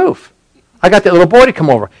got proof. I got that little boy to come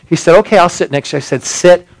over. He said, okay, I'll sit next to you. I said,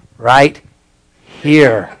 sit right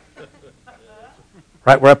here.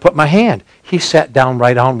 Right where I put my hand. He sat down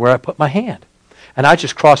right on where I put my hand. And I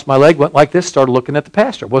just crossed my leg, went like this, started looking at the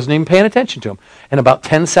pastor. Wasn't even paying attention to him. And about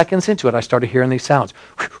 10 seconds into it, I started hearing these sounds.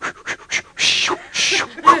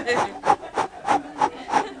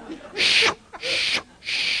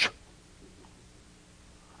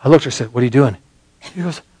 I looked at her and said, what are you doing? He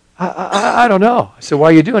goes, I don't know. I said, why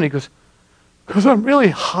are you doing it? He goes, because I'm really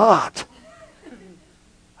hot.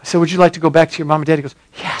 I said, would you like to go back to your mom and dad? He goes,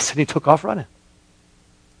 yes. And he took off running.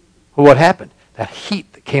 Well, what happened? That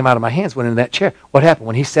heat that came out of my hands went into that chair. What happened?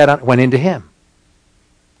 When he sat on it, went into him.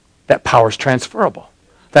 That power's transferable.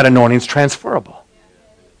 That anointing's transferable.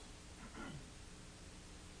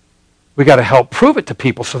 We got to help prove it to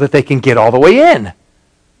people so that they can get all the way in.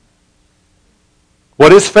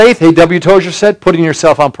 What is faith? A.W. Tozer said, putting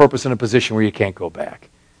yourself on purpose in a position where you can't go back.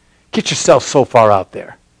 Get yourself so far out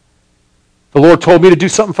there. The Lord told me to do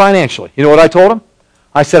something financially. You know what I told him?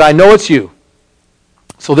 I said, I know it's you.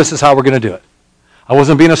 So this is how we're going to do it. I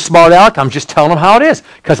wasn't being a smart aleck. I'm just telling him how it is.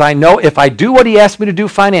 Because I know if I do what he asked me to do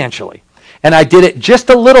financially, and I did it just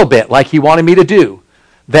a little bit like he wanted me to do,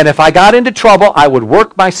 then if I got into trouble, I would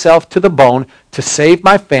work myself to the bone to save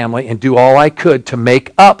my family and do all I could to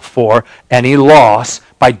make up for any loss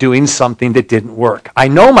by doing something that didn't work. I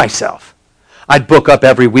know myself. I'd book up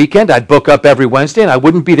every weekend. I'd book up every Wednesday, and I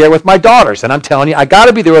wouldn't be there with my daughters. And I'm telling you, I got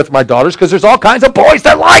to be there with my daughters because there's all kinds of boys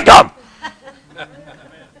that like them.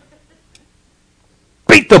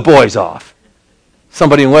 Beat the boys off.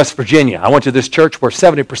 Somebody in West Virginia, I went to this church where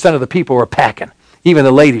 70% of the people were packing. Even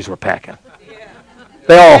the ladies were packing.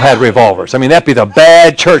 They all had revolvers. I mean, that'd be the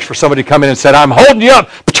bad church for somebody to come in and said, I'm holding you up.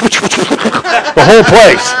 The whole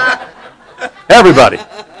place. Everybody.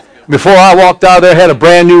 Before I walked out of there, had a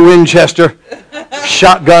brand new Winchester,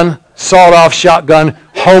 shotgun, sawed-off shotgun,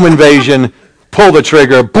 home invasion, pull the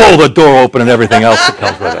trigger, blow the door open, and everything else that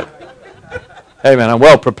comes with it. Hey, man, I'm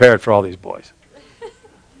well prepared for all these boys.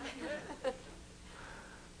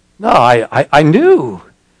 No, I knew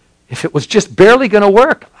if it was just barely going to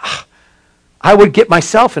work, I would get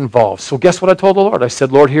myself involved. So guess what I told the Lord? I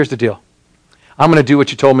said, Lord, here's the deal. I'm going to do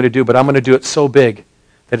what you told me to do, but I'm going to do it so big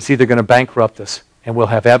that it's either going to bankrupt us and we'll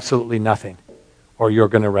have absolutely nothing, or you're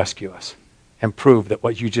going to rescue us and prove that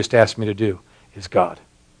what you just asked me to do is God.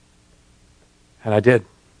 And I did.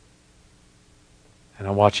 And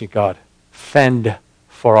I'm watching God fend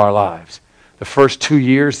for our lives. The first 2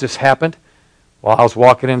 years this happened, while I was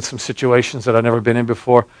walking in some situations that I'd never been in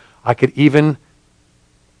before, I could even,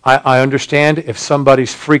 I understand if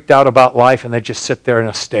somebody's freaked out about life and they just sit there in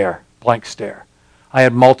a stare, blank stare. I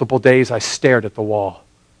had multiple days I stared at the wall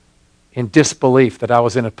in disbelief that I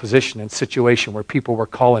was in a position and situation where people were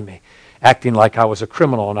calling me, acting like I was a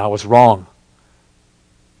criminal and I was wrong.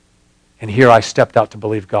 And here I stepped out to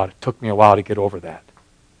believe God. It took me a while to get over that.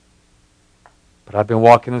 But I've been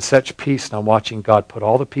walking in such peace, and I'm watching God put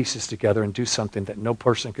all the pieces together and do something that no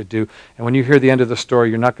person could do. And when you hear the end of the story,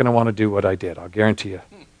 you're not going to want to do what I did, I'll guarantee you.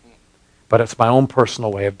 But it's my own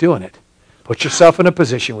personal way of doing it. Put yourself in a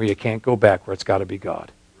position where you can't go back, where it's got to be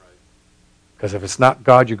God. Because if it's not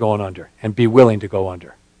God, you're going under. And be willing to go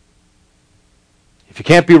under. If you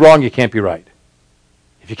can't be wrong, you can't be right.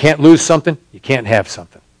 If you can't lose something, you can't have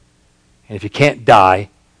something. And if you can't die,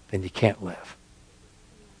 then you can't live.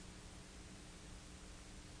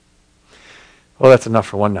 Well, that's enough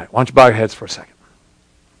for one night. Why don't you bow your heads for a second.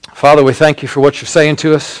 Father, we thank you for what you're saying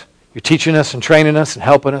to us. You're teaching us and training us and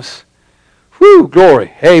helping us. Whew,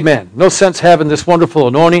 glory. Amen. No sense having this wonderful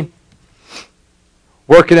anointing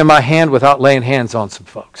working in my hand without laying hands on some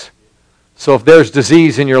folks. So if there's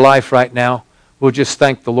disease in your life right now, we'll just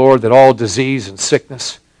thank the Lord that all disease and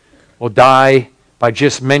sickness will die by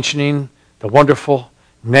just mentioning the wonderful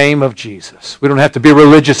name of Jesus. We don't have to be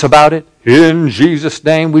religious about it. In Jesus'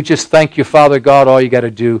 name, we just thank you, Father God. All you got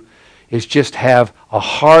to do is just have a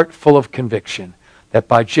heart full of conviction that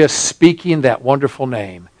by just speaking that wonderful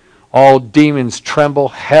name, all demons tremble,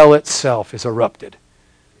 hell itself is erupted.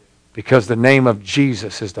 Because the name of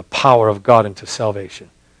Jesus is the power of God into salvation.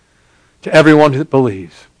 To everyone who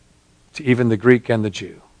believes, to even the Greek and the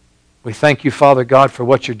Jew. We thank you, Father God, for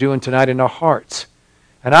what you're doing tonight in our hearts.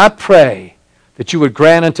 And I pray that you would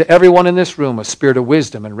grant unto everyone in this room a spirit of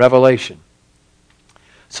wisdom and revelation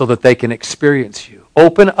so that they can experience you.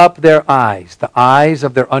 Open up their eyes, the eyes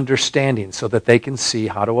of their understanding, so that they can see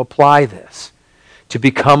how to apply this, to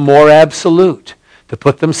become more absolute, to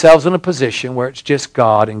put themselves in a position where it's just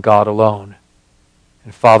God and God alone.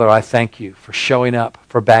 And Father, I thank you for showing up,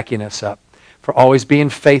 for backing us up, for always being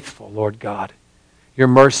faithful, Lord God. Your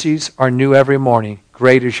mercies are new every morning.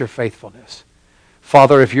 Great is your faithfulness.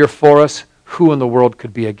 Father, if you're for us, who in the world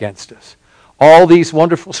could be against us? All these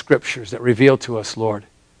wonderful scriptures that reveal to us, Lord,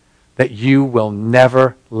 that you will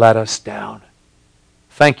never let us down.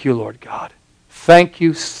 Thank you, Lord God. Thank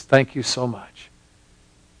you so much.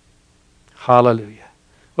 Hallelujah.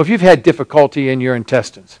 Well, if you've had difficulty in your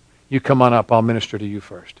intestines, you come on up. I'll minister to you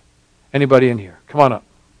first. Anybody in here? Come on up.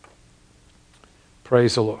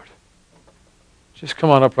 Praise the Lord. Just come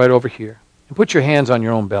on up right over here and put your hands on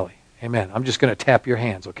your own belly. Amen. I'm just going to tap your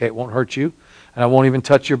hands, okay? It won't hurt you, and I won't even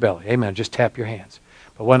touch your belly. Amen. Just tap your hands.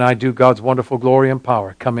 But when I do, God's wonderful glory and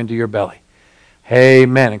power come into your belly.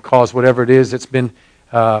 Amen. And cause whatever it is that's been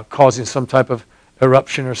causing some type of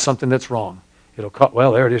eruption or something that's wrong.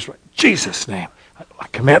 Well, there it is. Right. Jesus' name. I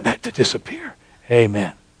command that to disappear.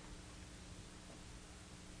 Amen.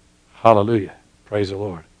 Hallelujah. Praise the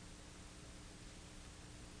Lord.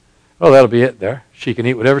 Well, that'll be it there. She can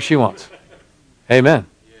eat whatever she wants. Amen.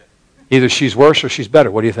 Either she's worse or she's better.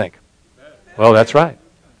 What do you think? Well, that's right.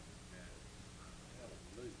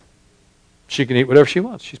 She can eat whatever she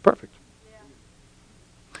wants. She's perfect.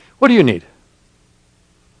 What do you need?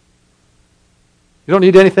 You don't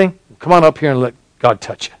need anything? Come on up here and let God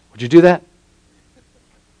touch you. Would you do that?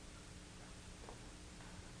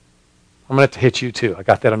 I'm going to have to hit you too. I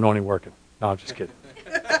got that anointing working. No, I'm just kidding.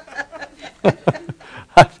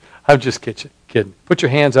 I'm just kidding. Put your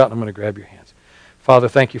hands out and I'm going to grab your hands. Father,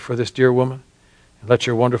 thank you for this dear woman. And let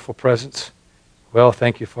your wonderful presence, well,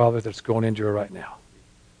 thank you, Father, that's going into her right now.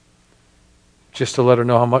 Just to let her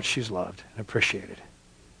know how much she's loved and appreciated.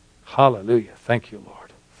 Hallelujah. Thank you,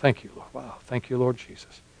 Lord. Thank you, Lord. Wow. Thank you, Lord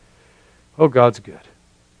Jesus. Oh, God's good.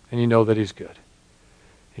 And you know that he's good.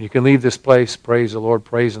 And you can leave this place, praise the Lord,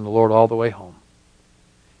 praising the Lord all the way home.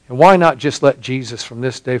 And why not just let Jesus from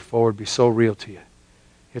this day forward be so real to you?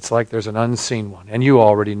 It's like there's an unseen one. And you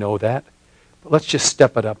already know that. But let's just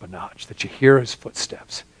step it up a notch, that you hear his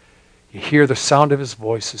footsteps. You hear the sound of his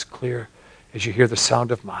voice as clear as you hear the sound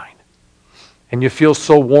of mine. And you feel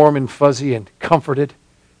so warm and fuzzy and comforted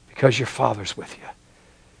because your Father's with you.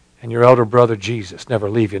 And your elder brother Jesus never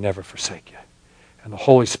leave you, never forsake you. And the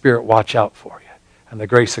Holy Spirit watch out for you. And the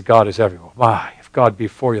grace of God is everywhere. My, if God be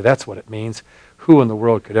for you, that's what it means. Who in the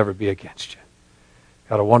world could ever be against you?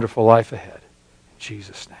 Got a wonderful life ahead. In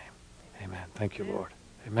Jesus' name. Amen. Thank you, Lord.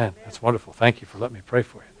 Amen. That's wonderful. Thank you for letting me pray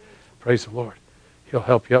for you. Praise the Lord. He'll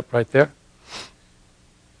help you up right there.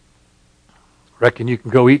 Reckon you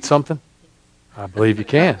can go eat something? I believe you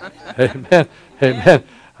can. Amen. Amen.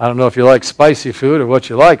 I don't know if you like spicy food or what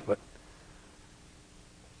you like, but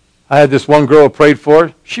I had this one girl prayed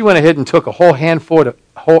for. She went ahead and took a whole handful of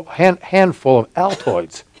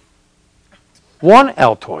Altoids. One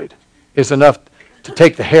Altoid is enough to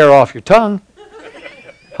take the hair off your tongue.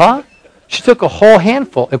 Huh? She took a whole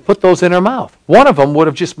handful and put those in her mouth. One of them would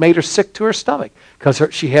have just made her sick to her stomach because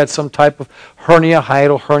she had some type of hernia,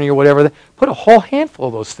 hiatal hernia, whatever. Put a whole handful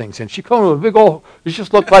of those things in. She came with a big old, it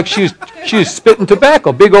just looked like she was spitting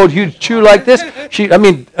tobacco, big old huge chew like this.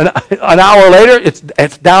 An hour later,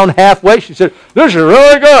 it's down halfway. She said, "This is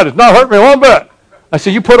really good. It's not hurting me one bit." I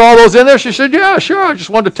said, "You put all those in there?" She said, "Yeah, sure. I just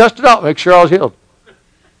wanted to test it out, make sure I was healed."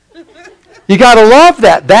 You got to love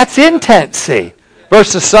that. That's intense, see.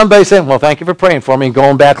 Versus somebody saying, "Well, thank you for praying for me," and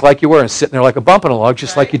going back like you were and sitting there like a bump in a log,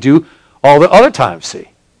 just like you do all the other times, see.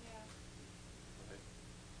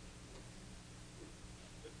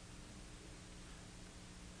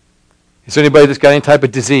 Is there anybody that's got any type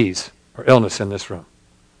of disease or illness in this room?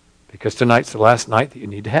 Because tonight's the last night that you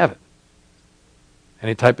need to have it.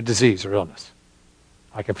 Any type of disease or illness.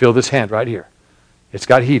 I can feel this hand right here. It's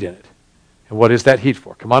got heat in it. And what is that heat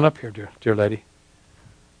for? Come on up here, dear lady.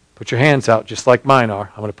 Put your hands out just like mine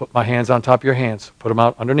are. I'm going to put my hands on top of your hands. Put them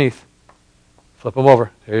out underneath. Flip them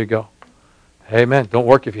over. There you go. Amen. Don't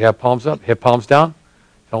work if you have palms up. Hip palms down.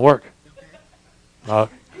 Don't work. I'm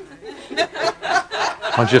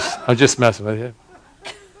just messing with you.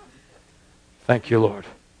 Thank you, Lord.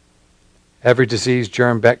 Every disease,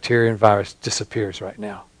 germ, bacteria, and virus disappears right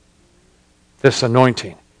now. This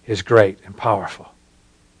anointing is great and powerful.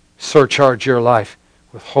 Surcharge your life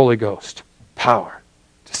with Holy Ghost power.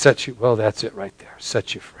 Set you, well, that's it right there.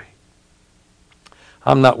 Set you free.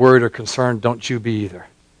 I'm not worried or concerned. Don't you be either.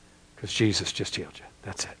 Because Jesus just healed you.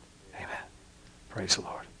 That's it. Amen. Praise the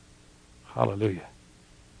Lord. Hallelujah.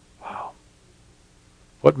 Wow.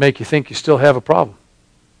 What make you think you still have a problem?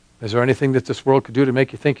 Is there anything that this world could do to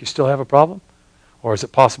make you think you still have a problem? Or is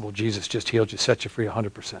it possible Jesus just healed you, set you free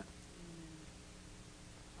 100%?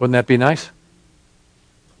 Wouldn't that be nice?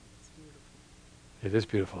 It is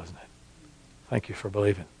beautiful, isn't it? Thank you for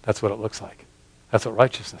believing. That's what it looks like. That's what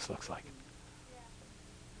righteousness looks like.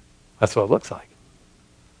 That's what it looks like.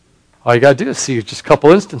 All you got to do is see just a couple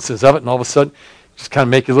instances of it, and all of a sudden, just kind of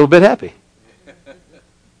make you a little bit happy.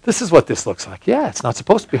 This is what this looks like. Yeah, it's not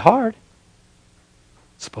supposed to be hard.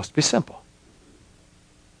 It's supposed to be simple.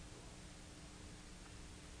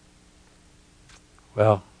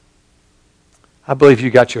 Well, I believe you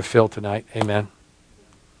got your fill tonight. Amen.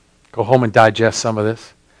 Go home and digest some of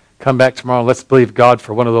this. Come back tomorrow. Let's believe God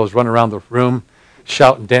for one of those run around the room,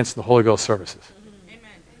 shout and dance in the Holy Ghost services. Amen.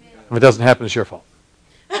 If it doesn't happen, it's your fault.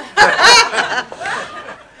 It's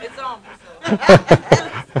on.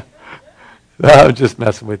 I'm just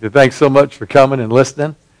messing with you. Thanks so much for coming and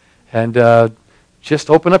listening. And just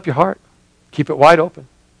open up your heart. Keep it wide open.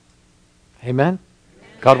 Amen.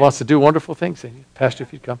 God wants to do wonderful things in you. Pastor,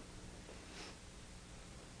 if you'd come.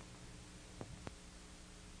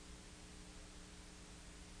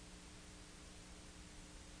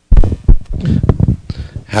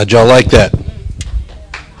 How'd y'all like that?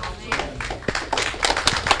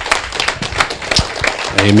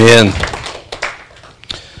 Amen.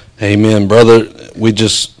 Amen. Brother, we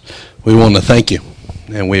want to thank you,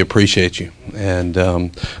 and we appreciate you. And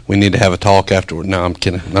we need to have a talk afterward. No, I'm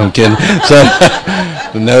kidding. So,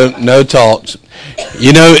 no talks.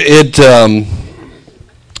 You know,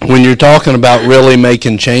 when you're talking about really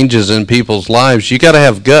making changes in people's lives, you got to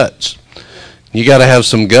have guts. You got to have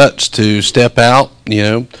some guts to step out, you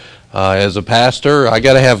know. As a pastor, I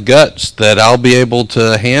got to have guts that I'll be able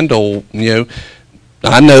to handle, you know.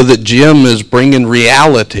 I know that Jim is bringing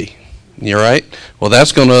reality, you're right? Well,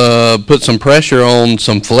 that's going to put some pressure on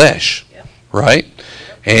some flesh, right?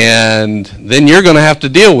 And then you're going to have to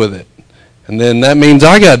deal with it. And then that means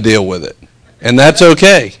I got to deal with it. And that's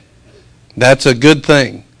okay. That's a good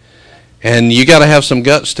thing. And you got to have some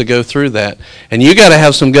guts to go through that. And you got to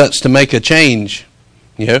have some guts to make a change.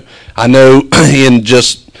 You know, I know in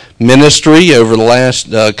just ministry over the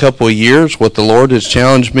last couple of years, what the Lord has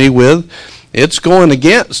challenged me with, it's going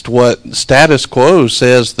against what status quo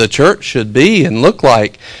says the church should be and look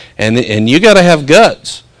like. And you got to have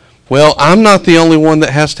guts. Well, I'm not the only one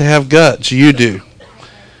that has to have guts. You do.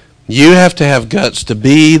 You have to have guts to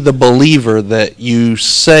be the believer that you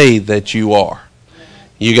say that you are.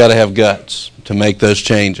 You got to have guts to make those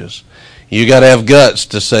changes. You got to have guts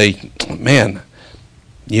to say, man,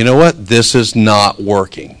 you know what? This is not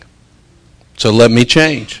working. So let me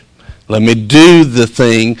change. Let me do the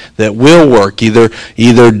thing that will work. Either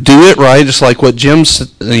do it right, just like what Jim's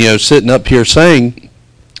sitting up here saying.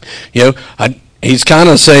 He's kind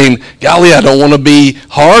of saying, golly, I don't want to be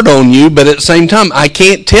hard on you, but at the same time, I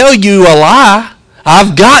can't tell you a lie.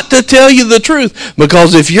 I've got to tell you the truth,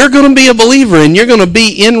 because if you're going to be a believer and you're going to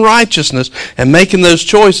be in righteousness and making those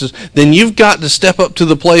choices, then you've got to step up to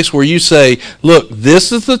the place where you say, look,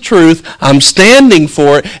 this is the truth, I'm standing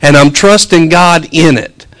for it, and I'm trusting God in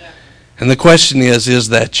it. And the question is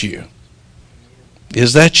that you?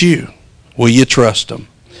 Is that you? Will you trust Him?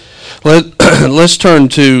 Let's turn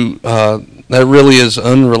to, that really is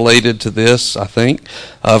unrelated to this, I think.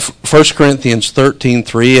 1 Corinthians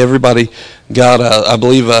 13:3. Everybody got, I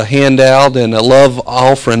believe, a handout and a love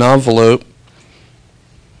offering envelope.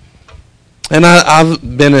 And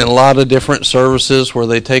I've been in a lot of different services where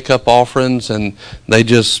they take up offerings and they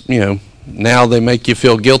just, now they make you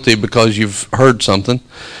feel guilty because you've heard something,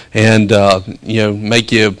 and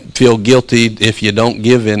make you feel guilty if you don't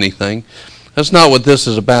give anything. That's not what this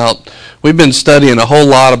is about. We've been studying a whole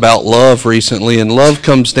lot about love recently, and love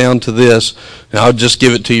comes down to this. And I'll just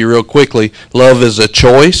give it to you real quickly. Love is a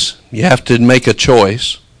choice. You have to make a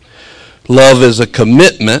choice. Love is a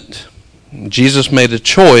commitment. Jesus made a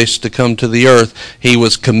choice to come to the earth. He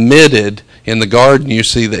was committed. In the garden, you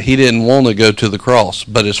see that he didn't want to go to the cross,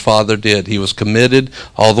 but his Father did. He was committed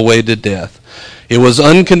all the way to death. It was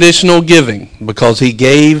unconditional giving, because he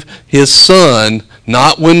gave his Son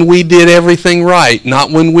not when we did everything right,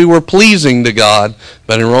 not when we were pleasing to God,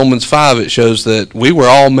 but in Romans 5 it shows that we were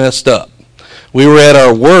all messed up. We were at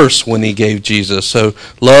our worst when he gave Jesus. So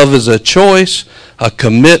love is a choice, a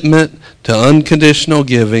commitment to unconditional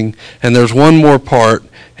giving. And there's one more part,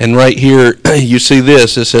 and right here you see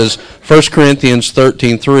this. It says 1 Corinthians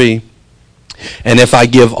 13:3, and if I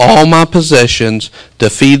give all my possessions to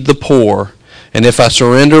feed the poor, and if I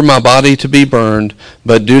surrender my body to be burned,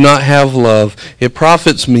 but do not have love, it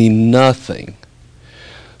profits me nothing.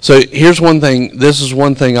 So here's one thing. This is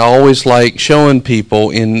one thing I always like showing people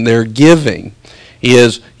in their giving,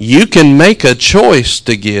 is you can make a choice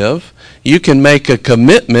to give. You can make a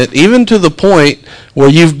commitment, even to the point where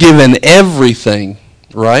you've given everything.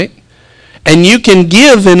 right? And you can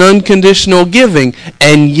give in unconditional giving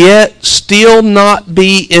and yet still not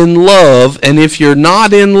be in love. And if you're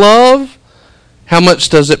not in love, how much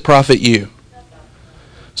does it profit you?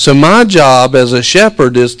 So my job as a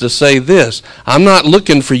shepherd is to say this: I'm not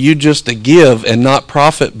looking for you just to give and not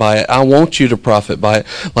profit by it. I want you to profit by it.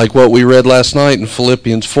 Like what we read last night in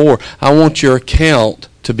Philippians 4. I want your account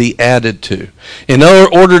to be added to. In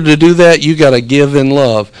order to do that, you got to give in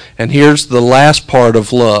love. And here's the last part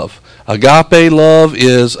of love. Agape love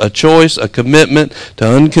is a choice, a commitment to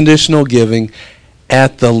unconditional giving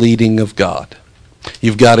at the leading of God.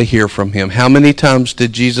 You've got to hear from him. How many times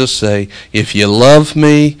did Jesus say, if you love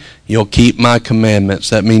me, you'll keep my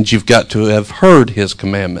commandments? That means you've got to have heard his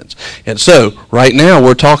commandments. And so, right now,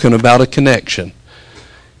 we're talking about a connection.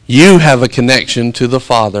 You have a connection to the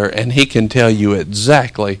Father, and he can tell you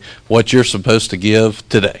exactly what you're supposed to give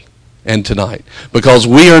today and tonight. Because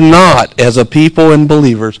we are not, as a people and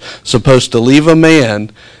believers, supposed to leave a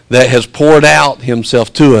man that has poured out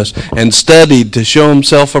himself to us and studied to show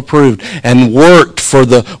himself approved and worked for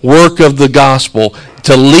the work of the gospel,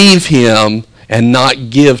 to leave him and not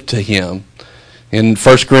give to him. In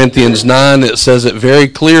 1 Corinthians 9, it says it very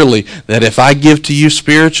clearly that if I give to you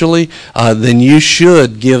spiritually, then you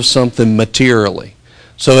should give something materially.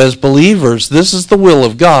 So as believers, this is the will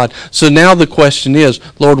of God. So now the question is,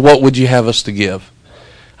 Lord, what would you have us to give?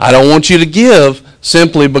 I don't want you to give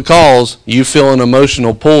simply because you feel an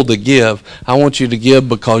emotional pull to give. I want you to give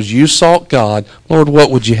because you sought God. Lord,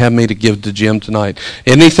 what would you have me to give to Jim tonight?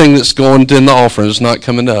 Anything that's going in the offering is not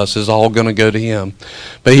coming to us, is all going to go to him.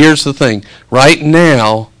 But here's the thing. Right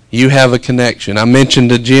now, you have a connection. I mentioned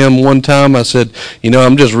to Jim one time, I said,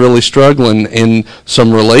 I'm just really struggling in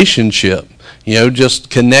some relationship. Just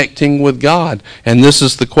connecting with God. And this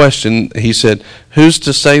is the question. He said, who's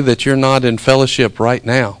to say that you're not in fellowship right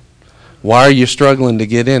now? Why are you struggling to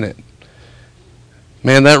get in it?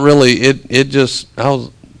 Man, that really,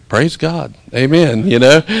 praise God.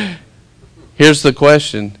 Amen, Here's the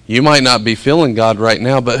question. You might not be feeling God right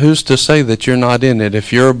now, but who's to say that you're not in it?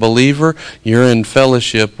 If you're a believer, you're in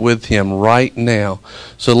fellowship with him right now.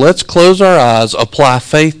 So let's close our eyes, apply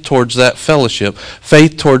faith towards that fellowship,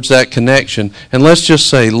 faith towards that connection, and let's just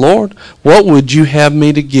say, Lord, what would you have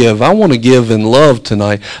me to give? I want to give in love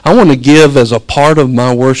tonight. I want to give as a part of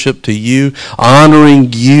my worship to you, honoring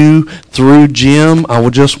you through Jim. I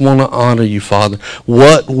would just want to honor you, Father.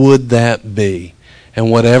 What would that be? And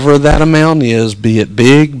whatever that amount is, be it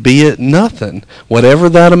big, be it nothing, whatever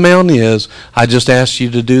that amount is, I just ask you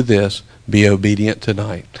to do this. Be obedient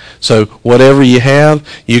tonight. So whatever you have,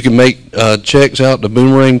 you can make checks out to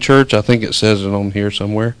Boomerang Church. I think it says it on here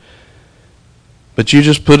somewhere. But you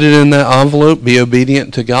just put it in that envelope, be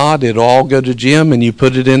obedient to God. It'll all go to Jim, and you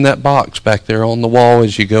put it in that box back there on the wall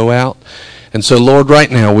as you go out. And so, Lord, right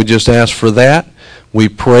now, we just ask for that. We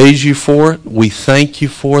praise you for it. We thank you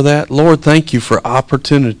for that. Lord, thank you for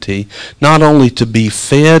opportunity not only to be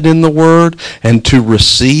fed in the Word and to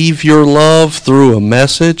receive your love through a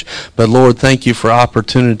message, but Lord, thank you for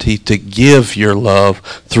opportunity to give your love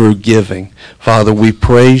through giving. Father, we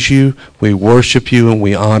praise you, we worship you, and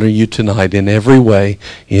we honor you tonight in every way.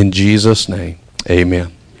 In Jesus' name,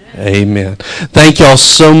 amen. Amen. Thank y'all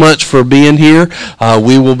so much for being here.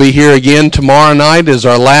 We will be here again tomorrow night as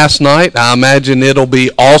our last night. I imagine it'll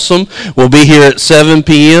be awesome. We'll be here at 7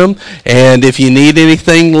 p.m. And if you need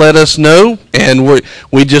anything, let us know. And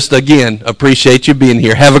we just, again, appreciate you being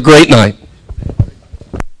here. Have a great night.